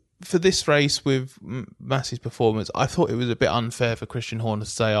for this race with Massey's performance, I thought it was a bit unfair for Christian Horner to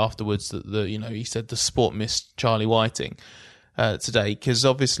say afterwards that he said the sport missed Charlie Whiting today, because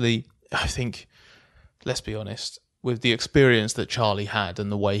obviously I think, let's be honest, with the experience that Charlie had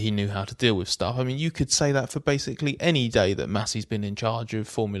and the way he knew how to deal with stuff, I mean, you could say that for basically any day that Massey's been in charge of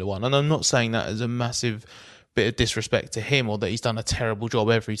Formula One. And I'm not saying that as a massive bit of disrespect to him or that he's done a terrible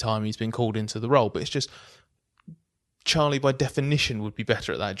job every time he's been called into the role, but it's just Charlie, by definition, would be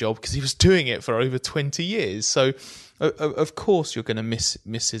better at that job because he was doing it for over 20 years. So, of course, you're going to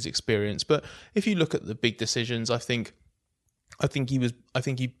miss his experience. But if you look at the big decisions, I think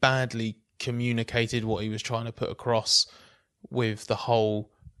he badly communicated what he was trying to put across with the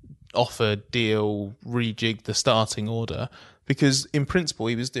whole offer, deal, rejig the starting order, because in principle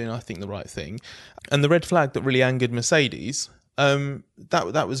he was doing, I think, the right thing. And the red flag that really angered Mercedes,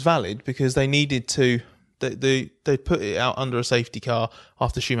 that was valid because they needed to, they put it out under a safety car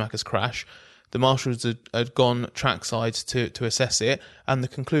after Schumacher's crash. The marshals had gone trackside to assess it, and the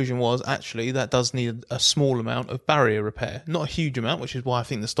conclusion was actually that does need a small amount of barrier repair. Not a huge amount, which is why I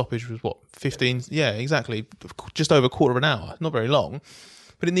think the stoppage was, 15? Yeah, exactly. Just over a quarter of an hour. Not very long,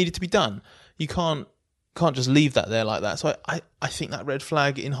 but it needed to be done. You can't just leave that there like that. So I think that red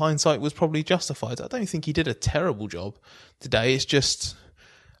flag, in hindsight, was probably justified. I don't think he did a terrible job today. It's just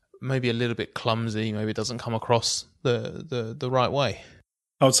maybe a little bit clumsy. Maybe it doesn't come across the right way.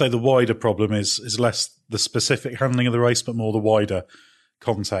 I would say the wider problem is less the specific handling of the race, but more the wider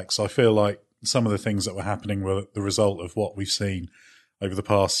context. I feel like some of the things that were happening were the result of what we've seen over the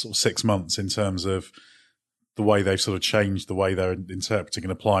past 6 months in terms of the way they've sort of changed the way they're interpreting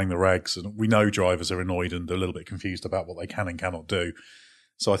and applying the regs. And we know drivers are annoyed and a little bit confused about what they can and cannot do.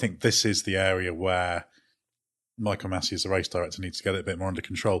 So I think this is the area where Michael Massey, as the race director, needs to get it a bit more under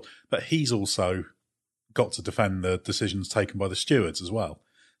control. But he's also got to defend the decisions taken by the stewards as well.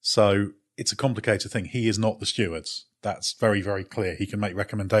 So it's a complicated thing. He is not the stewards. That's very, very clear. He can make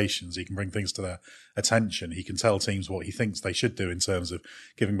recommendations. He can bring things to their attention. He can tell teams what he thinks they should do in terms of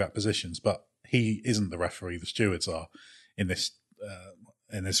giving back positions. But he isn't the referee. The stewards are in this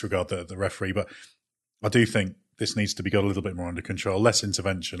regard, the referee. But I do think this needs to be got a little bit more under control, less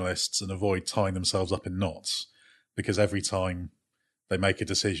interventionists, and avoid tying themselves up in knots. Because every time they make a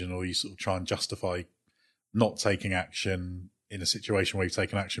decision or you sort of try and justify not taking action in a situation where you've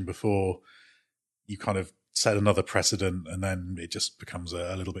taken action before, you kind of set another precedent, and then it just becomes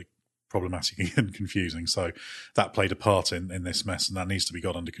a little bit problematic and confusing. So that played a part in this mess, and that needs to be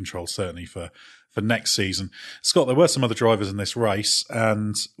got under control, certainly for next season. Scott, there were some other drivers in this race,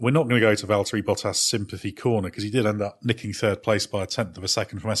 and we're not going to go to Valtteri Bottas' sympathy corner because he did end up nicking third place by a tenth of a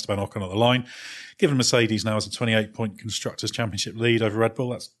second from Esteban Ocon at the line. Given Mercedes now has a 28-point Constructors' Championship lead over Red Bull,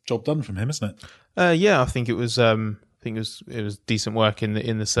 that's job done from him, isn't it? Yeah, I think it was. It was decent work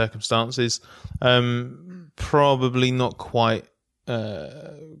in the circumstances. Probably not quite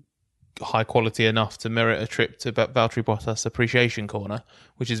high quality enough to merit a trip to Valtteri Bottas' appreciation corner,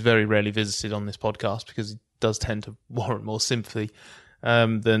 which is very rarely visited on this podcast because it does tend to warrant more sympathy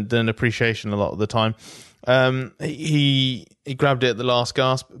than appreciation a lot of the time. He grabbed it at the last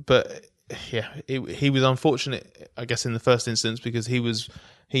gasp, but yeah, he was unfortunate, I guess, in the first instance because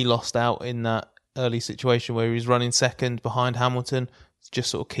he lost out in that early situation where he was running second behind Hamilton, just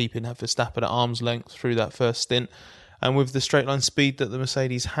sort of keeping Verstappen at arm's length through that first stint. And with the straight line speed that the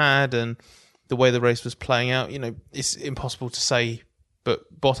Mercedes had and the way the race was playing out, it's impossible to say.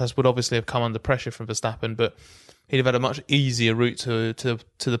 But Bottas would obviously have come under pressure from Verstappen, but he'd have had a much easier route to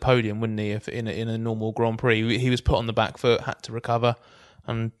the podium, wouldn't he? If in a normal Grand Prix, he was put on the back foot, had to recover,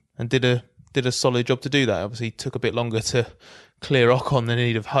 and did a solid job to do that. Obviously, it took a bit longer to clear Ocon than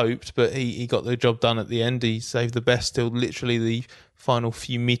he'd have hoped, but he got the job done at the end. He saved the best till literally the final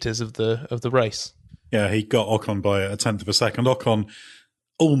few meters of the race. Yeah, he got Ocon by a tenth of a second. Ocon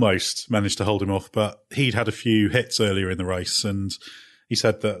almost managed to hold him off, but he'd had a few hits earlier in the race, and he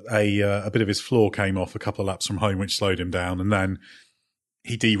said that a bit of his floor came off a couple of laps from home, which slowed him down, and then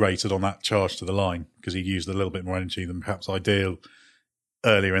he derated on that charge to the line because he'd used a little bit more energy than perhaps ideal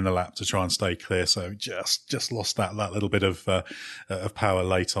earlier in the lap to try and stay clear. So just lost that little bit of power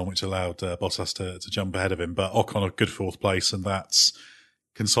late on, which allowed Bottas to jump ahead of him. But Ocon a good fourth place, and that's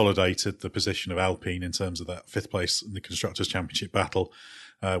consolidated the position of Alpine in terms of that fifth place in the Constructors' Championship battle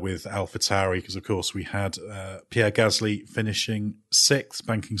with AlphaTauri, because of course we had Pierre Gasly finishing sixth,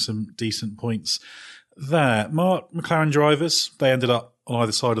 banking some decent points there. Mark, McLaren drivers, they ended up on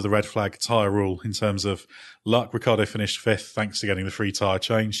either side of the red flag tyre rule in terms of luck. Ricciardo finished fifth thanks to getting the free tyre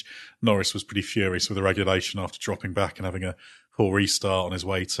change. Norris was pretty furious with the regulation after dropping back and having a poor restart on his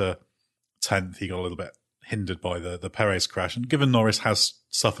way to 10th. He got a little bit hindered by the Perez crash. And given Norris has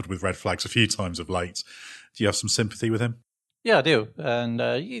suffered with red flags a few times of late, do you have some sympathy with him? Yeah, I do. And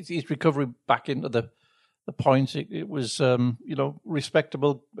his recovery back into the points, it was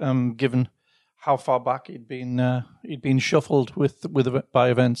respectable given how far back he'd been shuffled by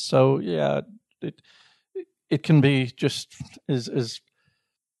events. So yeah, it can be just as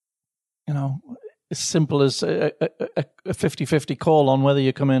simple as a 50-50 call on whether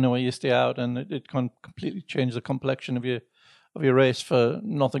you come in or you stay out, and it can completely change the complexion of your race for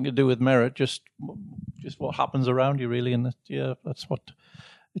nothing to do with merit, just what happens around you really. And that's what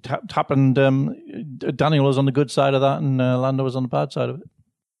it happened. Daniel was on the good side of that, and Lando was on the bad side of it.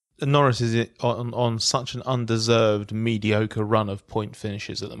 Norris is on such an undeserved mediocre run of point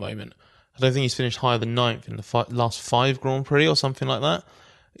finishes at the moment. I don't think he's finished higher than ninth in the last 5 Grand Prix or something like that.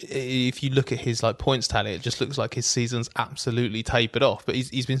 If you look at his points tally, it just looks like his season's absolutely tapered off. But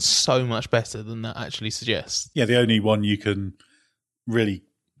he's been so much better than that actually suggests. Yeah, the only one you can really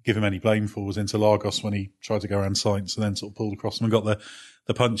give him any blame for was Interlagos when he tried to go around Sainz and then sort of pulled across him and got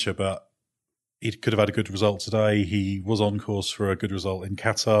the puncher. But he could have had a good result today. He was on course for a good result in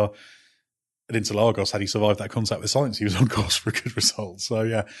Qatar. At Interlagos, had he survived that contact with Sainz, he was on course for a good result. So,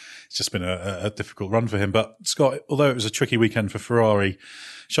 yeah, it's just been a difficult run for him. But, Scott, although it was a tricky weekend for Ferrari,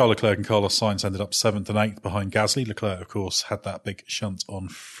 Charles Leclerc and Carlos Sainz ended up 7th and 8th behind Gasly. Leclerc, of course, had that big shunt on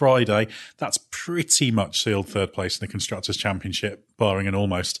Friday. That's pretty much sealed third place in the Constructors' Championship, barring an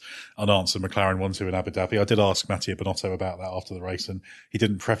almost unanswered McLaren 1-2 in Abu Dhabi. I did ask Mattia Binotto about that after the race, and he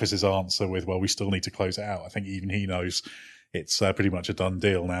didn't preface his answer with, well, we still need to close it out. I think even he knows it's pretty much a done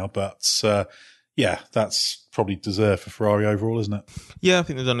deal now. But Yeah, that's probably deserved for Ferrari overall, isn't it? Yeah, I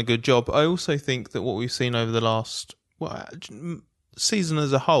think they've done a good job. I also think that what we've seen over the last season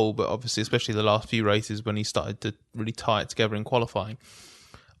as a whole, but obviously especially the last few races when he started to really tie it together in qualifying,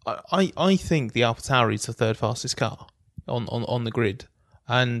 I think the AlphaTauri is the third fastest car on the grid.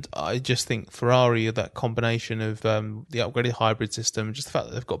 And I just think Ferrari, that combination of the upgraded hybrid system, just the fact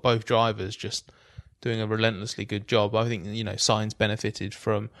that they've got both drivers just doing a relentlessly good job. I think, Sainz benefited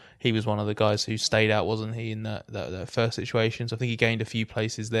from, he was one of the guys who stayed out, wasn't he, in that first situation. So I think he gained a few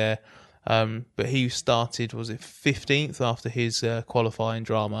places there. But he started, was it 15th after his qualifying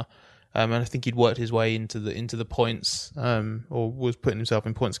drama? And I think he'd worked his way into the points, or was putting himself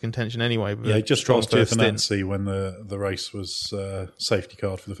in points contention anyway. Yeah, he just dropped Giovinazzi when the race was safety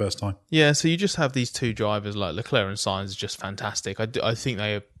card for the first time. Yeah, so you just have these two drivers like Leclerc and Sainz is just fantastic. I think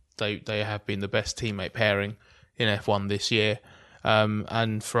they have been the best teammate pairing in F1 this year,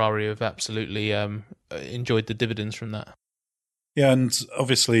 and Ferrari have absolutely enjoyed the dividends from that. Yeah, and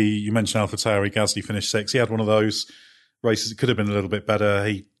obviously you mentioned AlphaTauri. Gasly finished 6th. He had one of those races. It could have been a little bit better.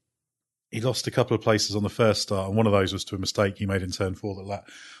 He lost a couple of places on the first start, and one of those was to a mistake he made in turn 4 that let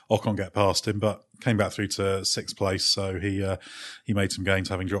Ocon get past him, but came back through to 6th place. So he made some gains,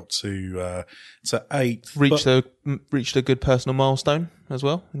 having dropped to 8th. Reached a good personal milestone as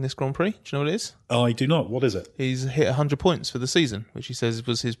well in this Grand Prix. Do you know what it is? I do not. What is it? He's hit 100 points for the season, which he says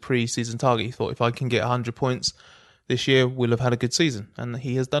was his pre-season target. He thought, if I can get 100 points this year, we'll have had a good season, and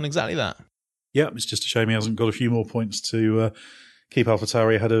he has done exactly that. Yeah, it's just a shame he hasn't got a few more points to keep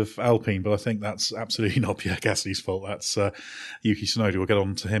AlphaTauri ahead of Alpine, but I think that's absolutely not Pierre Gasly's fault. That's Yuki Tsunoda. We'll get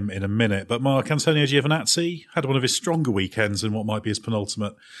on to him in a minute. But Marc Antonio Giovinazzi had one of his stronger weekends in what might be his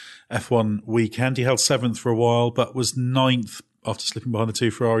penultimate F1 weekend. He held 7th for a while, but was 9th after slipping behind the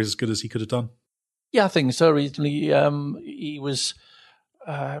two Ferraris, as good as he could have done. Yeah, I think so. Recently, he was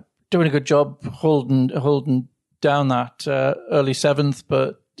doing a good job holding down that early 7th,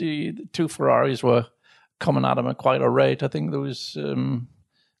 but the two Ferraris were coming at him at quite a rate. I think there was,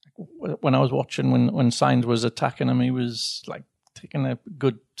 when I was watching, when Sainz was attacking him, he was like taking a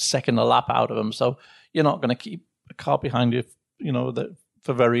good second a lap out of him. So you're not going to keep a car behind you,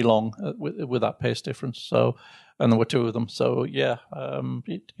 for very long with that pace difference. So, and there were two of them. So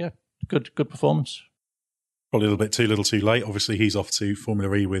good performance. Probably a little bit too little too late. Obviously, he's off to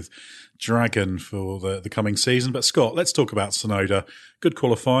Formula E with Dragon for the coming season. But Scott, let's talk about Tsunoda. Good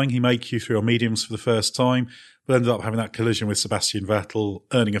qualifying. He made Q3 on mediums for the first time, but ended up having that collision with Sebastian Vettel,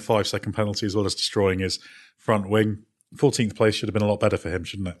 earning a 5-second penalty as well as destroying his front wing. 14th place should have been a lot better for him,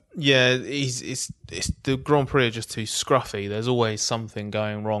 shouldn't it? Yeah, it's the Grand Prix are just too scruffy. There's always something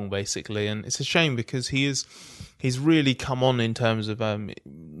going wrong, basically, and it's a shame because he's really come on in terms of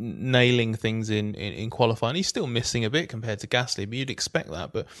nailing things in qualifying. He's still missing a bit compared to Gasly, but you'd expect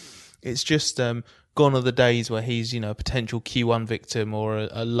that. But it's just gone are the days where he's a potential Q1 victim or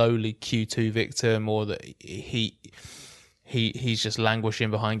a lowly Q2 victim, or that he's just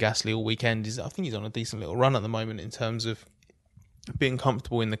languishing behind Gasly all weekend. I think he's on a decent little run at the moment in terms of being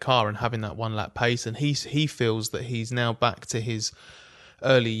comfortable in the car and having that one lap pace. And he feels that he's now back to his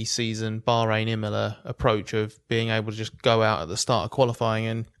early season Bahrain Imola approach of being able to just go out at the start of qualifying.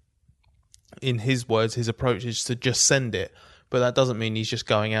 And in his words, his approach is to just send it. But that doesn't mean he's just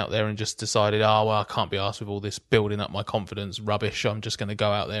going out there and just decided, I can't be arsed with all this building up my confidence rubbish. I'm just going to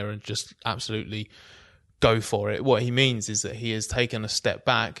go out there and just absolutely go for it. What he means is that he has taken a step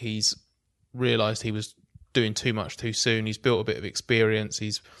back. He's realised he was doing too much too soon. He's built a bit of experience.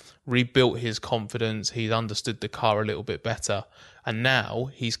 He's rebuilt his confidence. He's understood the car a little bit better. And now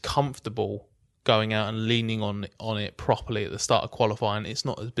he's comfortable going out and leaning on it properly at the start of qualifying. It's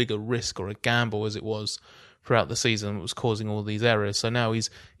not as big a risk or a gamble as it was throughout the season. It was causing all these errors. So now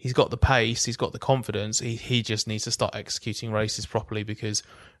he's got the pace, he's got the confidence. He just needs to start executing races properly because,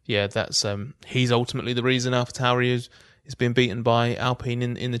 that's he's ultimately the reason AlphaTauri is being beaten by Alpine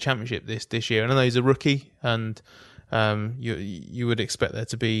in the championship this year. And I know he's a rookie, and you would expect there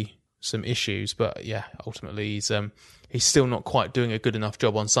to be some issues, but ultimately he's still not quite doing a good enough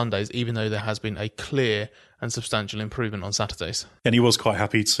job on Sundays, even though there has been a clear and substantial improvement on Saturdays. And he was quite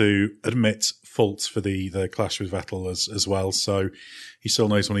happy to admit fault for the clash with Vettel as well, so he still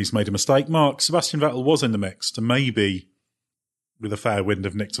knows when he's made a mistake. Mark, Sebastian Vettel was in the mix to maybe, with a fair wind,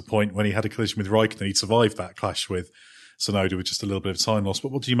 have nicked a point when he had a collision with Raikkonen. He'd survived that clash with Tsunoda with just a little bit of time loss.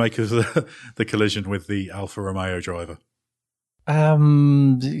 But what do you make of the collision with the Alfa Romeo driver?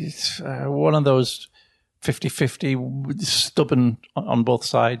 One of those 50-50 stubborn on both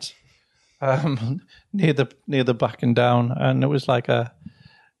sides, near the backing down, and it was like a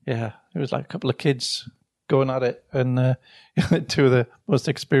couple of kids going at it, and two of the most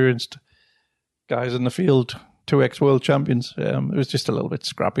experienced guys in the field, 2 ex-world champions. It was just a little bit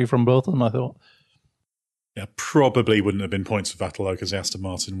scrappy from both of them, I thought. Yeah, probably wouldn't have been points for Vettel, though, because Aston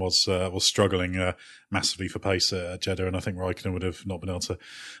Martin was struggling massively for pace at Jeddah, and I think Raikkonen would have not been able to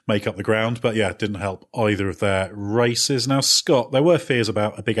make up the ground. But yeah, it didn't help either of their races. Now, Scott, there were fears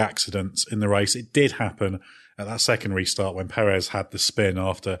about a big accident in the race. It did happen at that second restart when Perez had the spin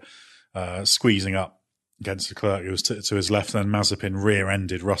after squeezing up against the clerk who was to his left, and then Mazepin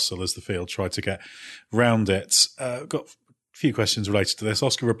rear-ended Russell as the field tried to get round it. Got few questions related to this.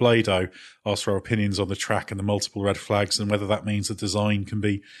 Oscar Robledo asked for our opinions on the track and the multiple red flags and whether that means the design can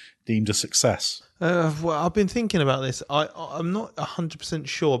be deemed a success. Well, I've been thinking about this. I'm not 100%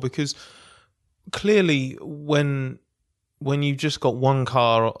 sure, because clearly when you've just got one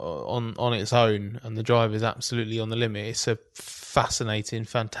car on its own and the drive is absolutely on the limit, it's a fascinating,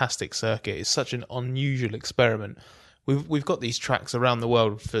 fantastic circuit. It's such an unusual experiment. We've got these tracks around the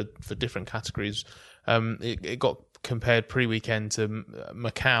world for different categories. It got compared pre-weekend to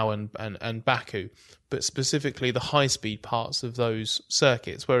Macau and Baku, but specifically the high-speed parts of those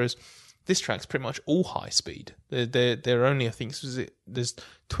circuits, whereas this track's pretty much all high-speed. There are only, I think, there's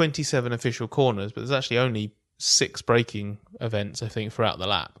 27 official corners, but there's actually only 6 braking events, I think, throughout the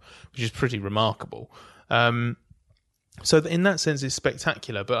lap, which is pretty remarkable. So in that sense, it's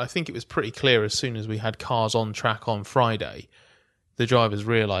spectacular, but I think it was pretty clear as soon as we had cars on track on Friday, the drivers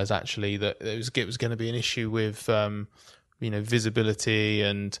realised actually that it was going to be an issue with visibility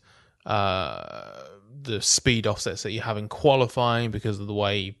and the speed offsets that you have in qualifying because of the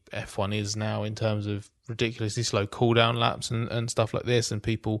way F1 is now in terms of ridiculously slow cooldown laps and stuff like this, and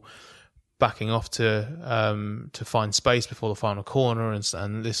people backing off to find space before the final corner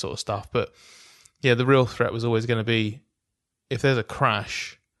and this sort of stuff. But yeah, the real threat was always going to be if there's a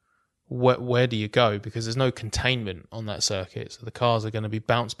crash, where do you go? Because there's no containment on that circuit, so the cars are going to be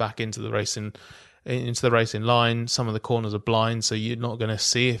bounced back into the racing line. Some of the corners are blind, so you're not going to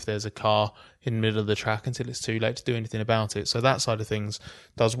see if there's a car in the middle of the track until it's too late to do anything about it. So that side of things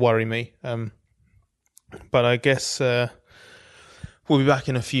does worry me. But I guess we'll be back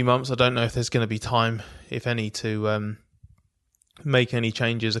in a few months. I don't know if there's going to be time, if any, to make any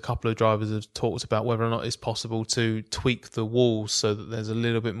changes. A couple of drivers have talked about whether or not it's possible to tweak the walls so that there's a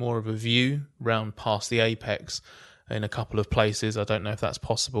little bit more of a view round past the apex in a couple of places. I don't know if that's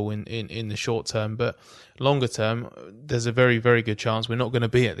possible in the short term, but longer term, there's a very, very good chance we're not going to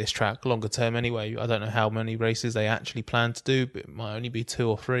be at this track longer term anyway. I don't know how many races they actually plan to do, but it might only be 2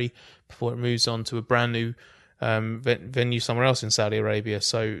 or 3 before it moves on to a brand new venue somewhere else in Saudi Arabia.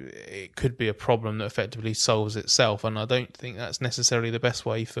 So it could be a problem that effectively solves itself, and I don't think that's necessarily the best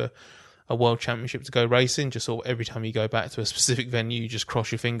way for a world championship to go racing. Just sort of every time you go back to a specific venue, you just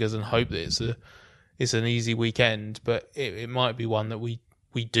cross your fingers and hope that it's an easy weekend. But it might be one that we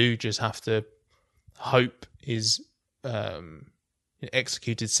do just have to hope is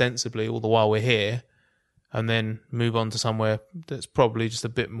executed sensibly all the while we're here, and then move on to somewhere that's probably just a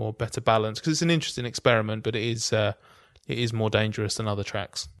bit more better balanced, because it's an interesting experiment, but it is more dangerous than other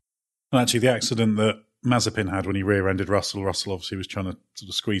tracks. Well, actually, the accident that Mazepin had when he rear-ended Russell obviously was trying to sort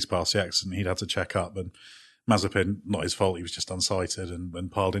of squeeze past the accident. He'd had to check up, and Mazepin, not his fault, he was just unsighted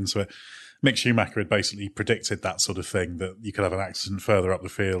and piled into it. Mick Schumacher had basically predicted that sort of thing, that you could have an accident further up the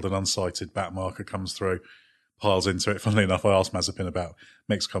field, an unsighted back marker comes through, piles into it. Funnily enough, I asked Mazepin about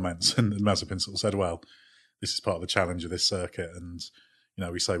Mick's comments, and Mazepin sort of said, well, this is part of the challenge of this circuit, and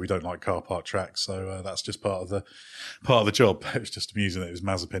we say we don't like car park tracks, so that's just part of the job. It was just amusing that it was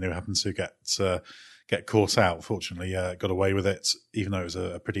Mazepin who happened to get caught out. Fortunately, got away with it, even though it was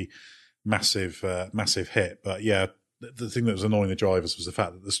a pretty massive hit. But yeah, the thing that was annoying the drivers was the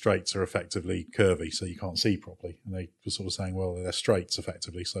fact that the straights are effectively curvy, so you can't see properly. And they were sort of saying, well, they're straights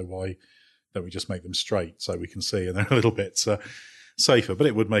effectively, so why don't we just make them straight so we can see? And they're a little bit safer, but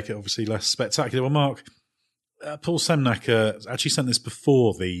it would make it obviously less spectacular. Well, Mark, Paul Semnacher actually sent this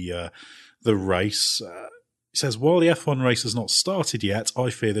before the race. He says, while the F1 race has not started yet, I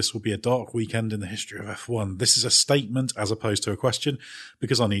fear this will be a dark weekend in the history of F1. This is a statement as opposed to a question,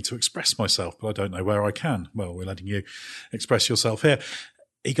 because I need to express myself, but I don't know where I can. Well, we're letting you express yourself here.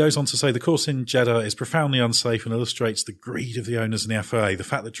 He goes on to say the course in Jeddah is profoundly unsafe and illustrates the greed of the owners and the FIA. The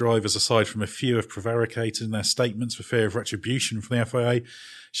fact that drivers, aside from a few, have prevaricated in their statements for fear of retribution from the FIA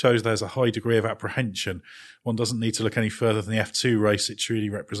shows there's a high degree of apprehension. One doesn't need to look any further than the F2 race. It truly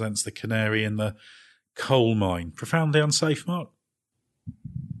represents the canary in the coal mine. Profoundly unsafe, Mark?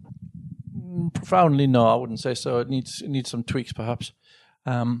 Profoundly, no, I wouldn't say so. It needs some tweaks, perhaps.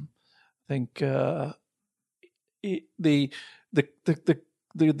 I think the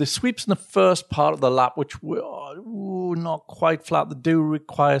sweeps in the first part of the lap, which were not quite flat, that do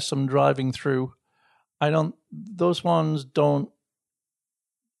require some driving through Those ones don't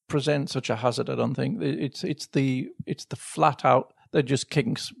present such a hazard. I don't think it's the flat out. They're just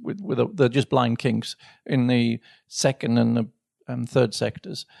kinks they're just blind kinks in the second and the third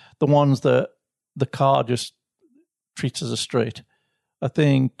sectors. The ones that the car just treats as a straight. I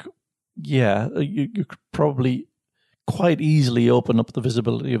think, you could probably quite easily open up the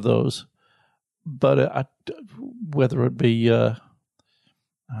visibility of those, but whether it be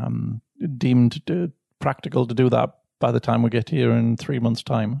deemed practical to do that by the time we get here in 3 months'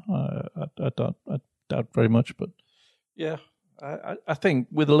 time, I doubt very much. But yeah, I think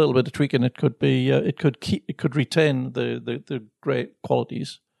with a little bit of tweaking, it could be it could retain the great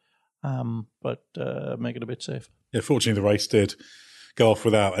qualities, but make it a bit safe. Yeah, fortunately, the race did go off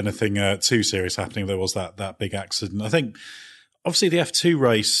without anything too serious happening. There was that big accident. I think, obviously, the F2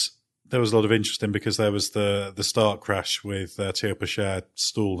 race, there was a lot of interest in because there was the start crash with Théo Pourchaire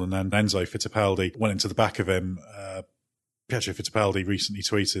stalled and then Enzo Fittipaldi went into the back of him. Pietro Fittipaldi recently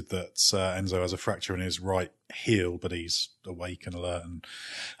tweeted that Enzo has a fracture in his right heel, but he's awake and alert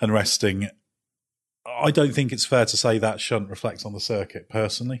and resting. I don't think it's fair to say that shunt reflects on the circuit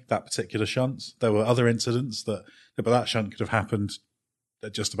personally, that particular shunt. There were other incidents but that shunt could have happened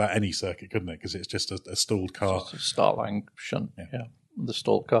at just about any circuit, couldn't it? Because it's just a stalled car. Just a start line shunt, yeah. The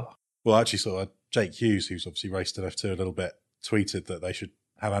stalled car. Well, actually, sort of Jake Hughes, who's obviously raced at F2 a little bit, tweeted that they should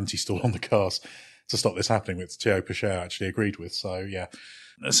have anti-stall on the cars to stop this happening, which Théo Pourchaire actually agreed with. So, yeah.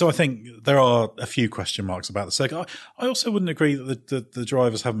 So I think there are a few question marks about the circuit. I also wouldn't agree that the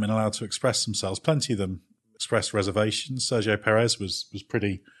drivers haven't been allowed to express themselves. Plenty of them expressed reservations. Sergio Perez was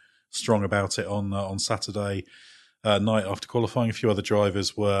pretty strong about it on Saturday night after qualifying. A few other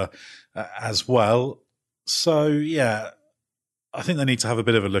drivers were as well. So, yeah, I think they need to have a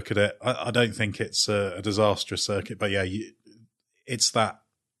bit of a look at it. I don't think it's a disastrous circuit, but yeah, it's that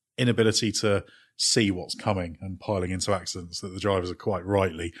inability to see what's coming and piling into accidents that the drivers are quite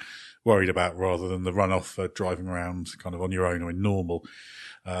rightly worried about, rather than the runoff for driving around kind of on your own or in normal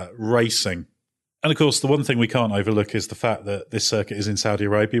racing. And of course, the one thing we can't overlook is the fact that this circuit is in Saudi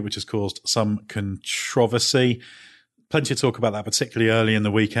Arabia, which has caused some controversy. Plenty of talk about that, particularly early in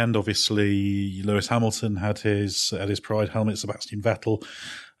the weekend. Obviously, Lewis Hamilton had his Pride helmet. Sebastian Vettel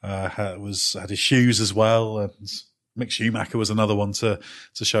had his shoes as well, and Mick Schumacher was another one to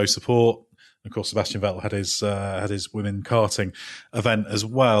show support. Of course, Sebastian Vettel had his women karting event as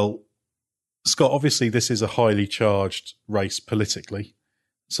well. Scott, obviously, this is a highly charged race politically.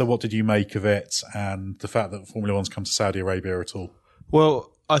 So, what did you make of it, and the fact that Formula One's come to Saudi Arabia at all?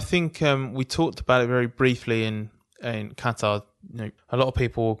 Well, I think we talked about it very briefly in Qatar. You know, a lot of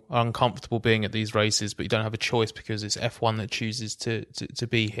people are uncomfortable being at these races, but you don't have a choice because it's F1 that chooses to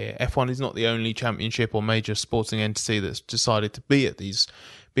be here. F1 is not the only championship or major sporting entity that's decided to be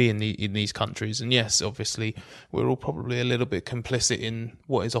in these countries. And yes, obviously, we're all probably a little bit complicit in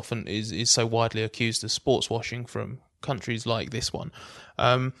what is often is so widely accused of sports washing from countries like this one.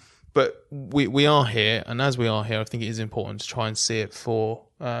 But we are here, and as we are here, I think it is important to try and see it for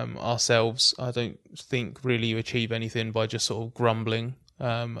ourselves. I don't think really you achieve anything by just sort of grumbling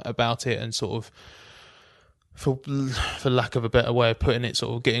about it and sort of, for lack of a better way of putting it,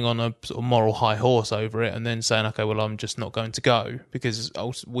 sort of getting on a sort of moral high horse over it and then saying, okay, well, I'm just not going to go, because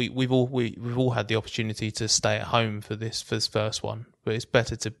we've all had the opportunity to stay at home for this first one, but it's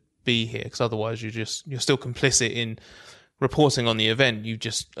better to be here, because otherwise you're still complicit in reporting on the event. You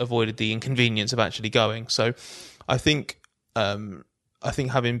just avoided the inconvenience of actually going. So I think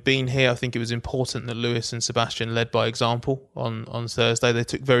having been here, I think it was important that Lewis and Sebastian led by example on Thursday. They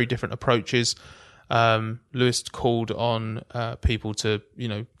took very different approaches. Lewis called on people to,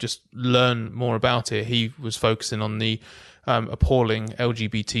 just learn more about it. He was focusing on the appalling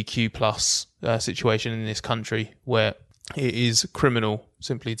LGBTQ plus situation in this country, where it is criminal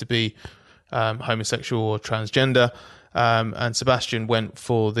simply to be homosexual or transgender. And Sebastian went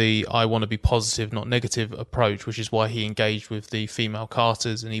for the I want to be positive, not negative approach, which is why he engaged with the female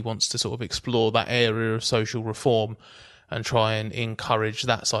karters, and he wants to sort of explore that area of social reform and try and encourage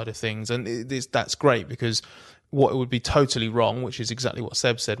that side of things. And that's great, because what would be totally wrong, which is exactly what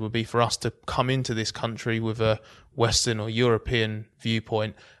Seb said, would be for us to come into this country with a Western or European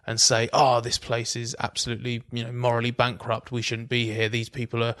viewpoint and say, this place is absolutely, morally bankrupt. We shouldn't be here. These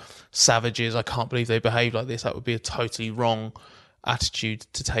people are savages. I can't believe they behave like this. That would be a totally wrong attitude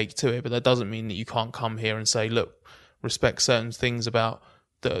to take to it. But that doesn't mean that you can't come here and say, look, respect certain things about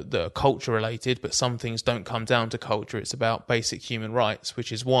the culture related, but some things don't come down to culture. It's about basic human rights,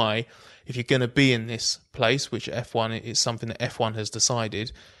 which is why if you're going to be in this place, which F1 is something that F1 has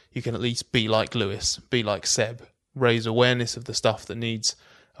decided, you can at least be like Lewis, be like Seb, raise awareness of the stuff that needs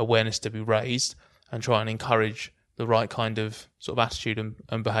awareness to be raised, and try and encourage the right kind of sort of attitude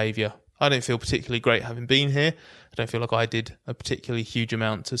and behaviour. I don't feel particularly great having been here. I don't feel like I did a particularly huge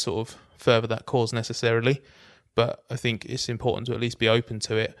amount to sort of further that cause necessarily, but I think it's important to at least be open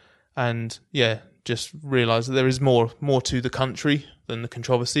to it and, just realise that there is more to the country than the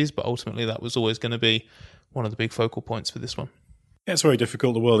controversies, but ultimately that was always going to be one of the big focal points for this one. Yeah, it's very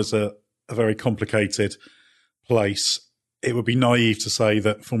difficult. The world is a very complicated place. It would be naive to say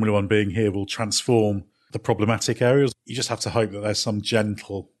that Formula One being here will transform the problematic areas. You just have to hope that there's some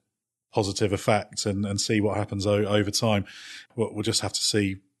gentle positive effect and see what happens over time. We'll just have to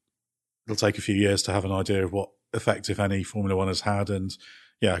see. It'll take a few years to have an idea of what effect, if any, Formula One has had. And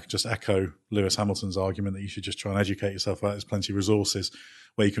I could just echo Lewis Hamilton's argument that you should just try and educate yourself about. There's plenty of resources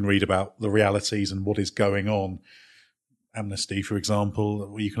where you can read about the realities and what is going on. Amnesty, for example,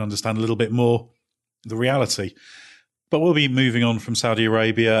 where you can understand a little bit more the reality. But we'll be moving on from Saudi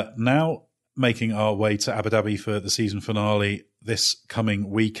Arabia now, making our way to Abu Dhabi for the season finale this coming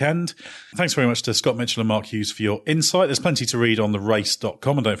weekend. Thanks very much to Scott Mitchell and Mark Hughes for your insight. There's plenty to read on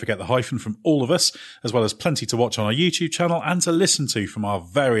therace.com, and don't forget the hyphen from all of us, as well as plenty to watch on our YouTube channel and to listen to from our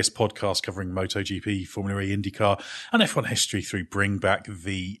various podcasts covering MotoGP, Formula E, IndyCar and F1 history through Bring Back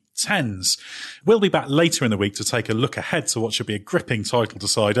V10s. We'll be back later in the week to take a look ahead to what should be a gripping title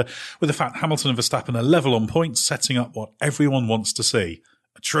decider, with the fact Hamilton and Verstappen are level on points, setting up what everyone wants to see,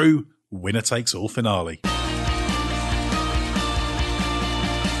 a true winner-takes-all finale.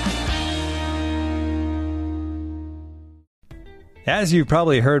 As you've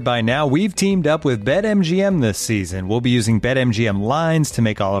probably heard by now, we've teamed up with BetMGM this season. We'll be using BetMGM lines to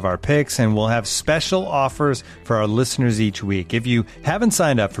make all of our picks, and we'll have special offers for our listeners each week. If you haven't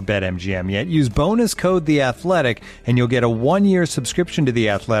signed up for BetMGM yet, use bonus code The Athletic, and you'll get a 1-year subscription to The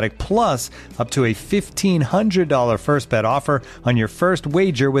Athletic, plus up to a $1,500 first bet offer on your first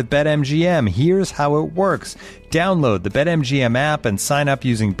wager with BetMGM. Here's how it works. Download the BetMGM app and sign up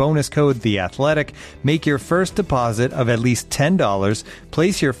using bonus code The Athletic. Make your first deposit of at least $10.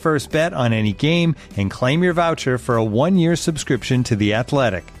 Place your first bet on any game and claim your voucher for a 1-year subscription to The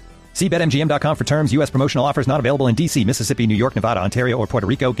Athletic. See BetMGM.com for terms. U.S. promotional offers not available in D.C., Mississippi, New York, Nevada, Ontario, or Puerto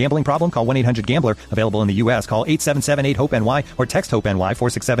Rico. Gambling problem? Call 1-800-GAMBLER. Available in the U.S. Call 877-8-HOPE-NY or text HOPE-NY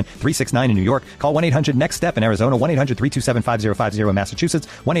 467-369 in New York. Call 1-800-NEXT-STEP in Arizona. 1-800-327-5050 in Massachusetts.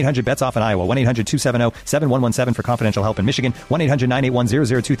 1-800-BETS-OFF in Iowa. 1-800-270-7117 for confidential help in Michigan.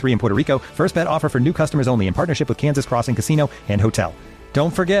 1-800-981-0023 in Puerto Rico. First bet offer for new customers only in partnership with Kansas Crossing Casino and Hotel.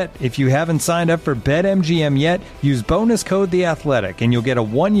 Don't forget, if you haven't signed up for BetMGM yet, use bonus code The Athletic, and you'll get a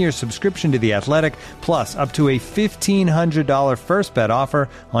 1-year subscription to The Athletic, plus up to a $1,500 first bet offer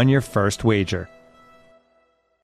on your first wager.